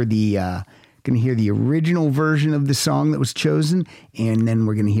to hear the original version of the song that was chosen, and then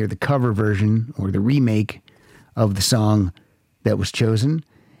we're going to hear the cover version or the remake of the song that was chosen.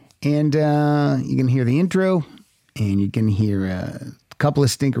 And you're going to hear the intro, and you're going to hear a couple of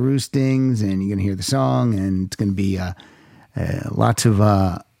stinkeroo stings, and you're going to hear the song, and it's going to be lots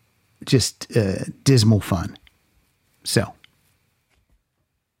of just dismal fun. So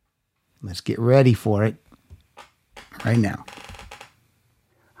let's get ready for it right now.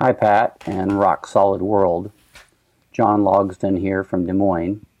 Hi, Pat and Rock Solid World. John Logsdon here from Des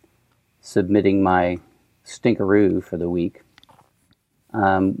Moines, submitting my stinkeroo for the week.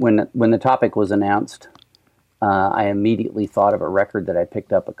 When the topic was announced, I immediately thought of a record that I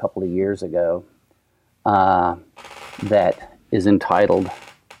picked up a couple of years ago that is entitled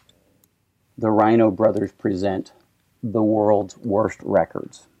The Rhino Brothers Present the World's Worst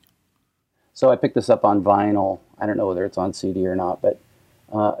Records. So I picked this up on vinyl. I don't know whether it's on CD or not, but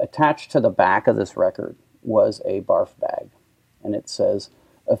attached to the back of this record was a barf bag. And it says,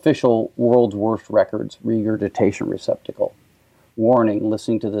 Official World's Worst Records Regurgitation Receptacle. Warning,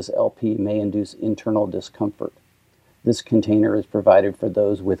 listening to this LP may induce internal discomfort. This container is provided for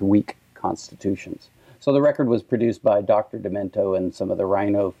those with weak constitutions. So the record was produced by Dr. Demento and some of the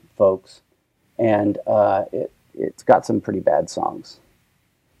Rhino folks, and it's got some pretty bad songs.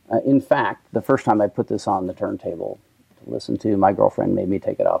 In fact, the first time I put this on the turntable to listen to, my girlfriend made me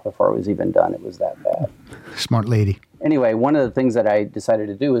take it off before it was even done. It was that bad. Smart lady. Anyway, one of the things that I decided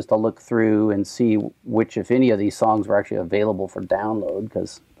to do is to look through and see which, if any, of these songs were actually available for download,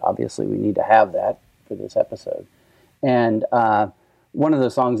 because obviously we need to have that for this episode. And one of the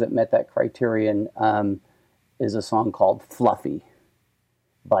songs that met that criterion is a song called Fluffy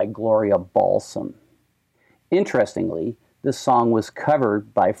by Gloria Balsam. Interestingly, this song was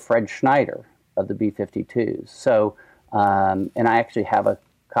covered by Fred Schneider of the B-52s. So, and I actually have a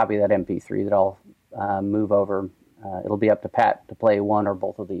copy of that MP3 that I'll move over. It'll be up to Pat to play one or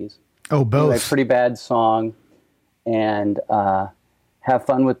both of these. Oh, both. Anyway, pretty bad song. And have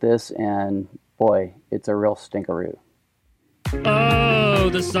fun with this. And boy, it's a real stinkeroo. Oh,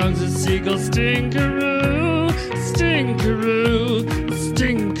 the song's a seagull stinkeroo, stinkeroo,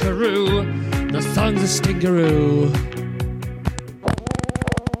 stinkeroo. The song's a stinkeroo.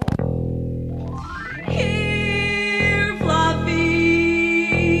 Here, Fluffy,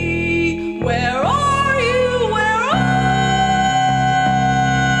 where are you? Where are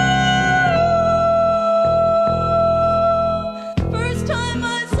you? First time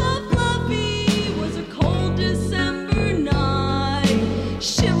I saw Fluffy was a cold December night,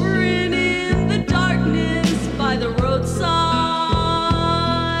 shivering in the darkness by the roadside.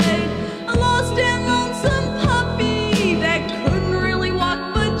 A lost and lonesome puppy that couldn't really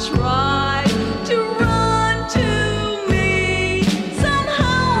walk but tried to run to me.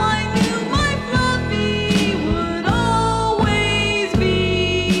 Somehow I knew my Fluffy would always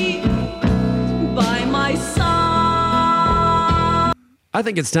be by my side. I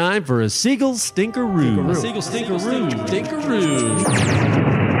think it's time for a Seagull Stinkeroo. A Seagull Stinkeroo. Stinkeroo.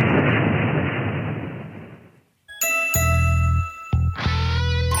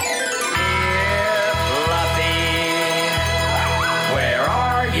 Where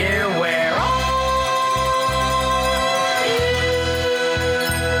are you? Where are you?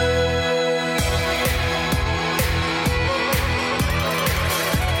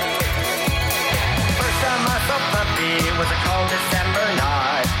 First time I saw Fluffy was a cold December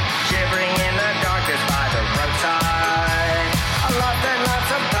night, shivering in the darkness by the roadside. I loved and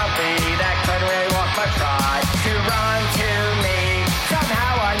lonesome puppy that couldn't really walk but tried to run to me.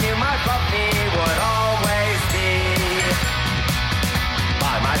 Somehow I knew my Fluffy would always be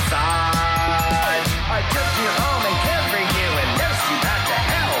by my side. I took you home and cared for you and nursed you back to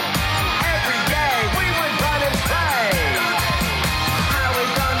health. Every day we would run and play. How we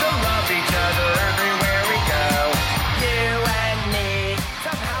learned to love each other everywhere we go. You and me.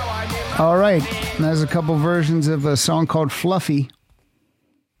 Somehow I knew All right. There's a couple versions of a song called Fluffy.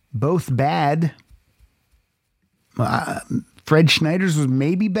 Both bad. Fred Schneider's was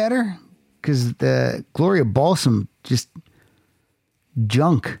maybe better because the Gloria Balsam just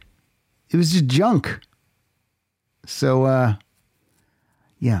junk. It was just junk. So,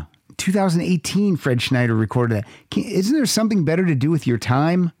 yeah. 2018, Fred Schneider recorded that. Isn't there something better to do with your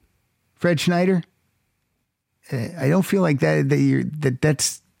time, Fred Schneider? I don't feel like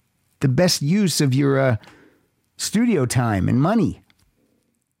that's the best use of your studio time and money.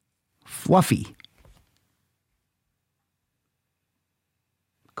 Fluffy.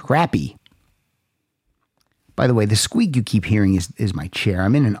 Crappy. By the way, the squeak you keep hearing is my chair.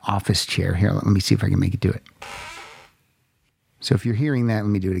 I'm in an office chair. Here, let me see if I can make it do it. So if you're hearing that, let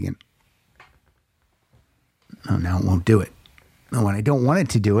me do it again. Oh, now it won't do it. No, when I don't want it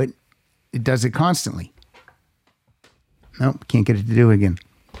to do it, it does it constantly. Nope, can't get it to do it again.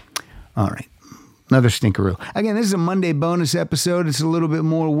 All right. Another stinkeroo. Again, this is a Monday bonus episode. It's a little bit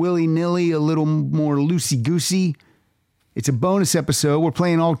more willy-nilly, a little more loosey-goosey. It's a bonus episode. We're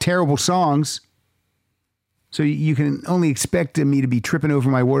playing all terrible songs. So you can only expect me to be tripping over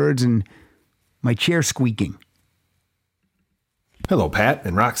my words and my chair squeaking. Hello, Pat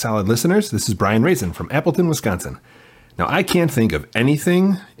and Rock Solid listeners. This is Brian Raisin from Appleton, Wisconsin. Now, I can't think of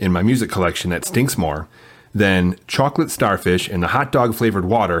anything in my music collection that stinks more than Chocolate Starfish and the Hot Dog Flavored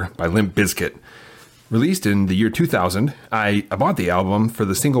Water by Limp Bizkit. Released in the year 2000, I bought the album for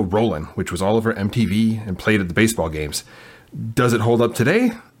the single Rollin', which was all over MTV and played at the baseball games. Does it hold up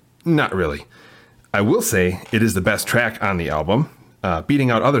today? Not really. I will say it is the best track on the album,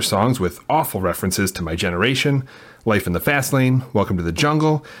 beating out other songs with awful references to my generation, Life in the Fast Lane, Welcome to the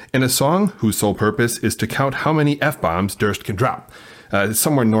Jungle, and a song whose sole purpose is to count how many F-bombs Durst can drop.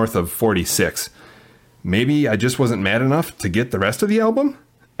 Somewhere north of 46. Maybe I just wasn't mad enough to get the rest of the album?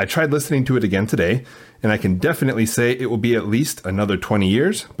 I tried listening to it again today, and I can definitely say it will be at least another 20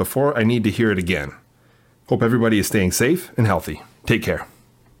 years before I need to hear it again. Hope everybody is staying safe and healthy. Take care.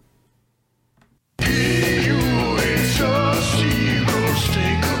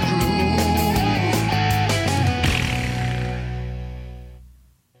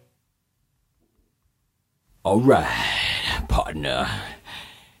 All right, partner.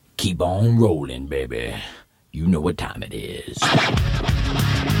 Keep on rolling, baby. You know what time it is.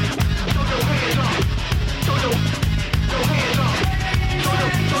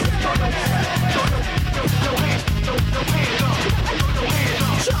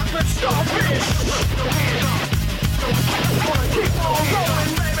 Chocolate starfish. Keep on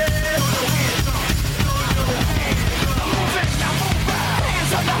rolling, baby.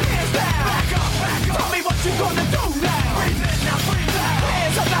 Hands up, now hands down. Back up, back up. Tell me what you gonna do now. Breathe in, now breathe out.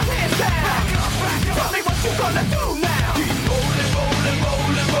 Hands up, now hands down. Back up, back up. Tell me what you gonna do now. Keep rolling, rolling,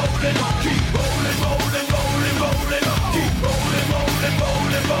 rolling, rolling. Keep rolling, rolling, rolling, rolling. Keep rolling, rolling,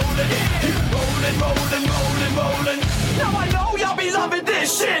 rolling, rolling. Keep rolling, rolling, rolling, rolling. Now I know y'all be loving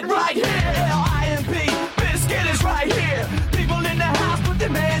this shit right here. L-I-M-P, Bizkit is right here. People in the house, put their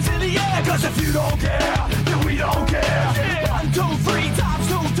hands in the air. Cause if you don't care, then we don't care. 1, 2, 3 times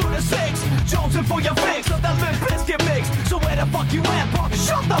 2 to the 6. Jonesing for your fix of the Limp Bizkit mix. So where the fuck you at, punk?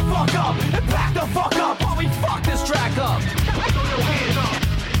 Shut the fuck up and back the fuck up while we fuck this track up.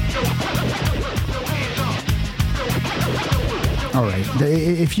 All right.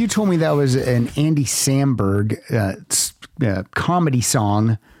 If you told me that was an Andy Samberg comedy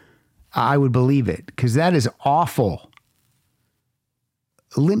song, I would believe it, because that is awful.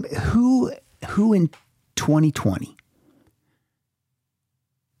 Who in 2020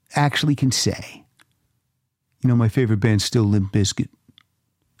 actually can say, you know, my favorite band's still Limp Bizkit?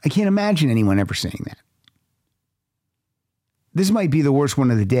 I can't imagine anyone ever saying that. This might be the worst one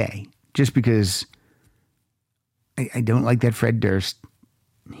of the day, just because I don't like that Fred Durst.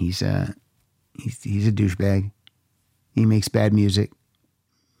 He's a douchebag. He makes bad music.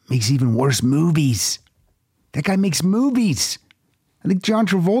 Makes even worse movies. That guy makes movies. I think John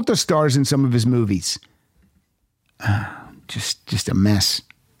Travolta stars in some of his movies. Just a mess.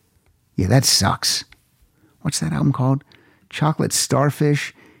 Yeah, that sucks. What's that album called? Chocolate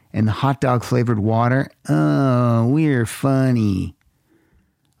Starfish and the Hot Dog Flavored Water. Oh, we're funny.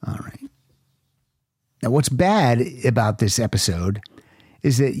 All right. Now, what's bad about this episode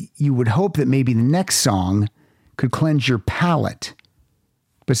is that you would hope that maybe the next song could cleanse your palate.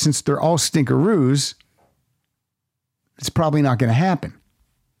 But since they're all stinkeroos, it's probably not going to happen.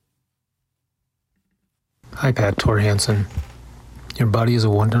 Hi, Pat Tor Hansen. Your body is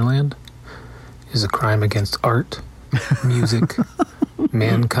a wonderland is a crime against art, music,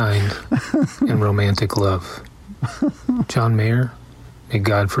 mankind, and romantic love. John Mayer May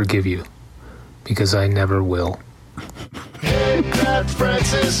God forgive you, because I never will. Hey, Pat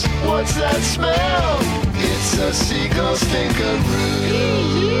Francis, what's that smell? It's a seagull stinkeroo.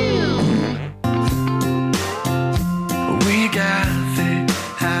 We got the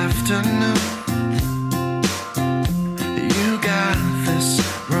afternoon. You got this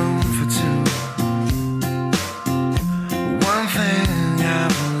room for two. One thing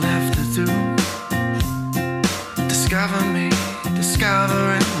I've left to do. Discover me,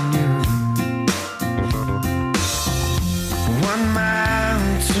 discovering you. 1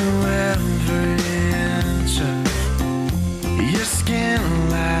 mile to every inch of your skin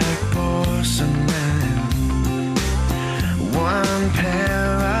like porcelain. 1 pair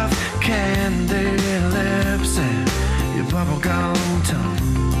of candy lips and your bubblegum tongue.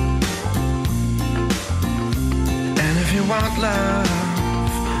 And if you want love,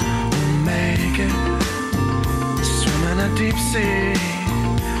 we'll make it. Swim in a deep sea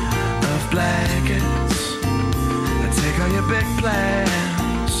of blankets. Take all your big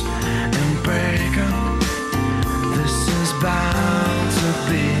plans and break them. This is bound to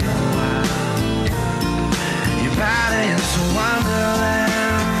be a while. Your body is a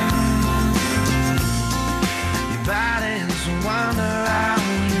wonderland. Your body is a wonder. I'll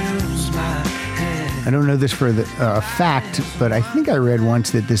use my hand. I don't know this for the fact, but I think I read once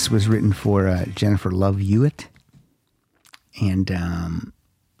that this was written for Jennifer Love Hewitt. And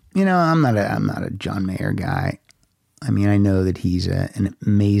you know, I'm not a John Mayer guy. I mean, I know that he's an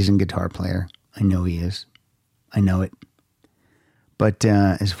amazing guitar player. I know he is. I know it. But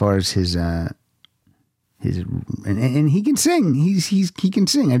as far as his and he can sing. He can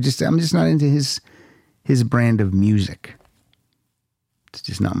sing. I'm just not into his brand of music. It's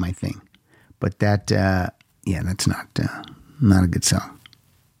just not my thing. But that that's not a good song.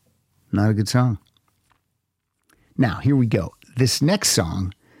 Not a good song. Now, here we go. This next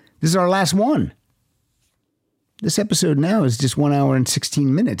song, this is our last one. This episode now is just 1 hour and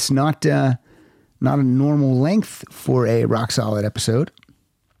 16 minutes. Not a normal length for a Rock Solid episode.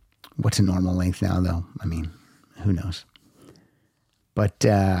 What's a normal length now, though? I mean, who knows? But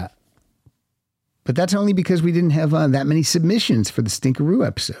that's only because we didn't have that many submissions for the Stinkeroo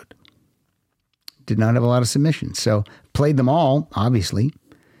episode. Did not have a lot of submissions. So played them all, obviously.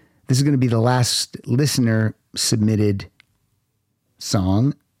 This is going to be the last listener submitted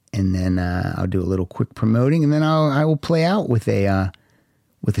song. And then I'll do a little quick promoting, and then I will play out with a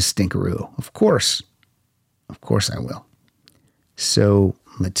Stinkeroo. Of course I will. So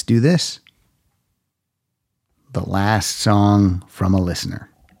let's do this. The last song from a listener.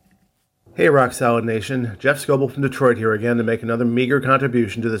 Hey, Rock Solid Nation. Jeff Scoble from Detroit here again to make another meager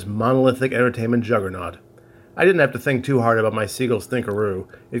contribution to this monolithic entertainment juggernaut. I didn't have to think too hard about my Seagull Stinkeroo.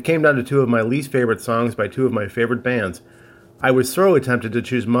 It came down to 2 of my least favorite songs by 2 of my favorite bands. I was thoroughly tempted to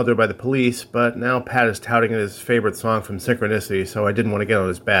choose Mother by the Police, but now Pat is touting it as his favorite song from Synchronicity, so I didn't want to get on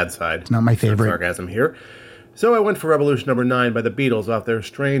his bad side. It's not my favorite. Sarcasm here. So I went for Revolution No. 9 by the Beatles off their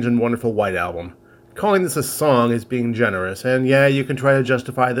Strange and Wonderful White Album. Calling this a song is being generous, and yeah, you can try to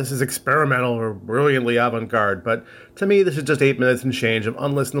justify this as experimental or brilliantly avant-garde, but to me this is just 8 minutes and change of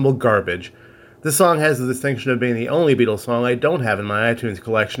unlistenable garbage. This song has the distinction of being the only Beatles song I don't have in my iTunes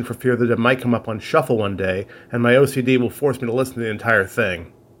collection for fear that it might come up on shuffle one day, and my OCD will force me to listen to the entire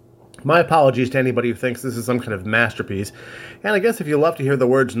thing. My apologies to anybody who thinks this is some kind of masterpiece, and I guess if you love to hear the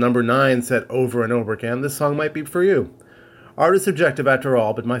words number 9 said over and over again, this song might be for you. Art is subjective after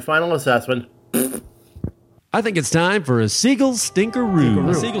all, but my final assessment... I think it's time for a Seagull Stinkeroo.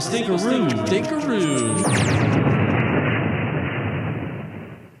 A Seagull Stinkeroo. Stinkeroo.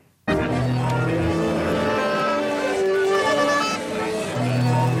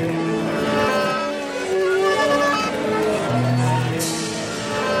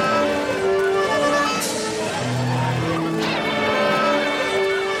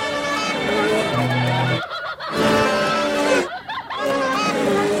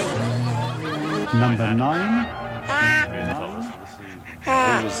 Number 9. Who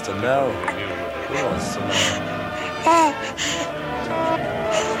wants to know? Who wants to know?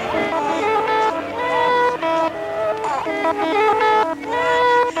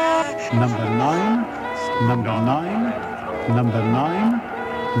 Number 9. Number 9. Number 9.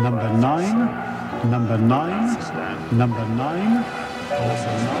 Number 9. Number 9. Number 9.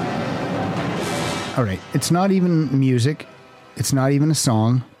 All right. It's not even music. It's not even a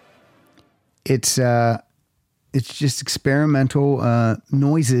song. It's just experimental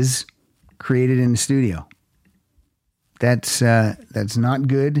noises created in the studio. That's not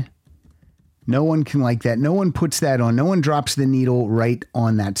good. No one can like that. No one puts that on. No one drops the needle right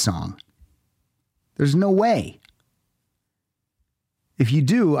on that song. There's no way. If you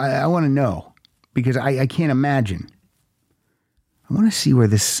do, I want to know, because I can't imagine. I want to see where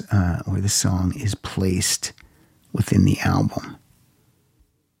this song is placed within the album.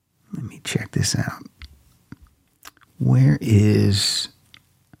 Let me check this out. Where is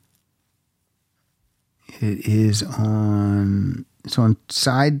it? Is on, it's on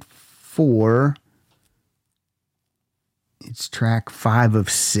side 4. It's track 5 of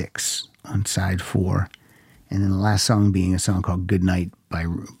 6 on side 4. And then the last song being a song called Good Night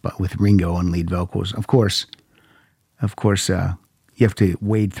with Ringo on lead vocals. Of course, you have to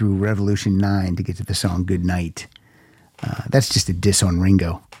wade through Revolution 9 to get to the song Good Night. That's just a diss on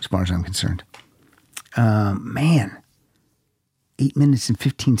Ringo, as far as I'm concerned. Man, 8 minutes and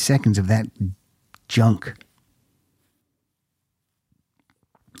 15 seconds of that junk.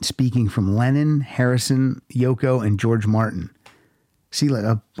 Speaking from Lennon, Harrison, Yoko, and George Martin. See,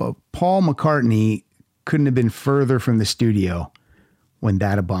 Paul McCartney couldn't have been further from the studio when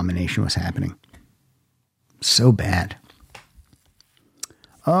that abomination was happening. So bad.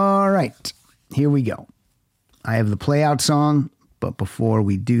 All right, here we go. I have the play out song, but before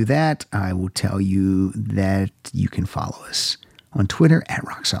we do that, I will tell you that you can follow us on Twitter at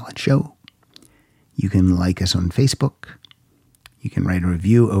Rock Solid Show. You can like us on Facebook. You can write a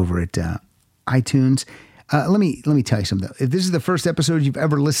review over at iTunes. Let me tell you something. If this is the first episode you've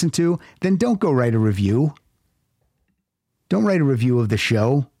ever listened to, then don't go write a review. Don't write a review of the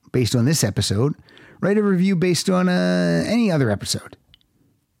show based on this episode. Write a review based on any other episode.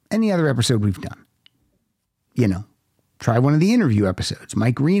 Any other episode we've done. You know, try one of the interview episodes.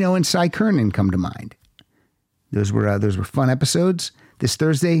 Mike Reno and Cy Kernan come to mind. Those were fun episodes. This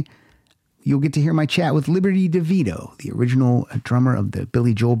Thursday, you'll get to hear my chat with Liberty DeVito, the original drummer of the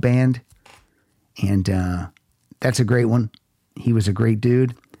Billy Joel Band. And that's a great one. He was a great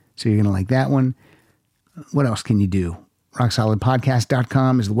dude. So you're going to like that one. What else can you do?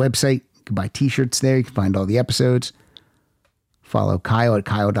 RockSolidPodcast.com is the website. You can buy t-shirts there. You can find all the episodes. Follow Kyle at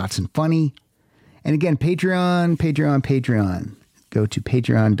Kyle.funny. And again, Patreon. Go to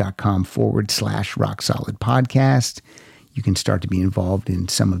patreon.com/RockSolidPodcast. You can start to be involved in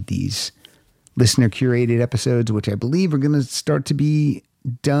some of these listener curated episodes, which I believe are going to start to be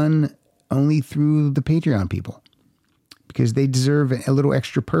done only through the Patreon people, because they deserve a little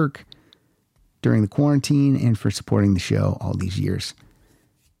extra perk during the quarantine and for supporting the show all these years.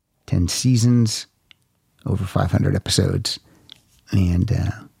 10 seasons, over 500 episodes, and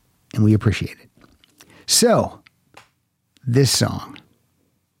we appreciate it. So, this song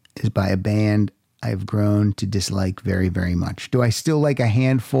is by a band I've grown to dislike very, very much. Do I still like a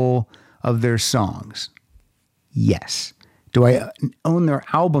handful of their songs? Yes. Do I own their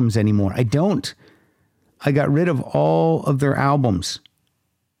albums anymore? I don't. I got rid of all of their albums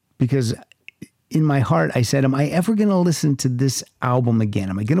because in my heart I said, am I ever going to listen to this album again?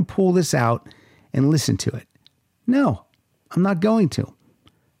 Am I going to pull this out and listen to it? No, I'm not going to.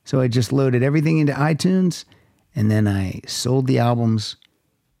 So I just loaded everything into iTunes and then I sold the albums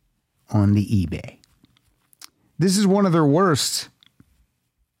on the eBay. This is one of their worst.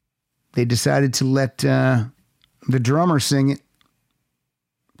 They decided to let the drummer sing it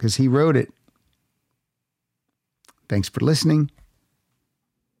because he wrote it. Thanks for listening.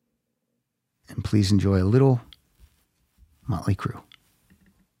 And please enjoy a little Motley Crue.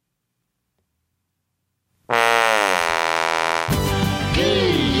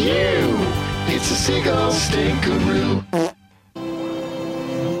 Hey, you! It's a seagull stinkeroo.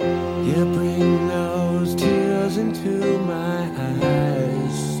 You bring those tears into my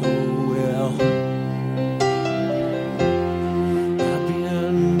eyes so well. I've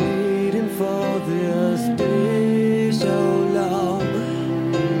been waiting for this day so long.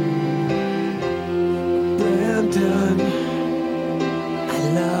 Brandon, I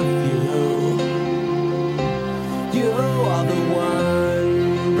love you. You are the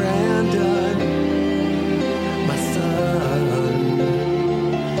one, Brandon, my son.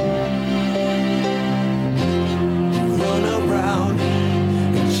 Run around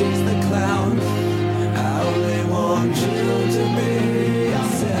and chase the clowns. I only want you to be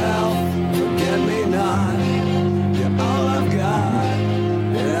yourself. Forget me not. You're all I've got,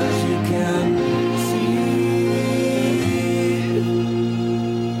 as you can see.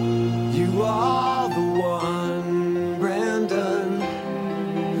 You are the one, Brandon,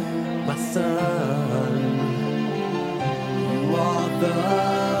 my son. You are the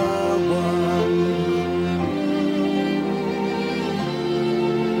one.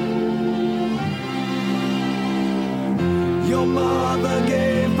 Your mother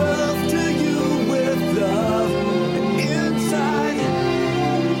gave birth